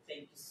Ibuna.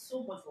 Thank you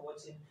so much for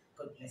watching.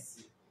 God bless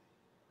you.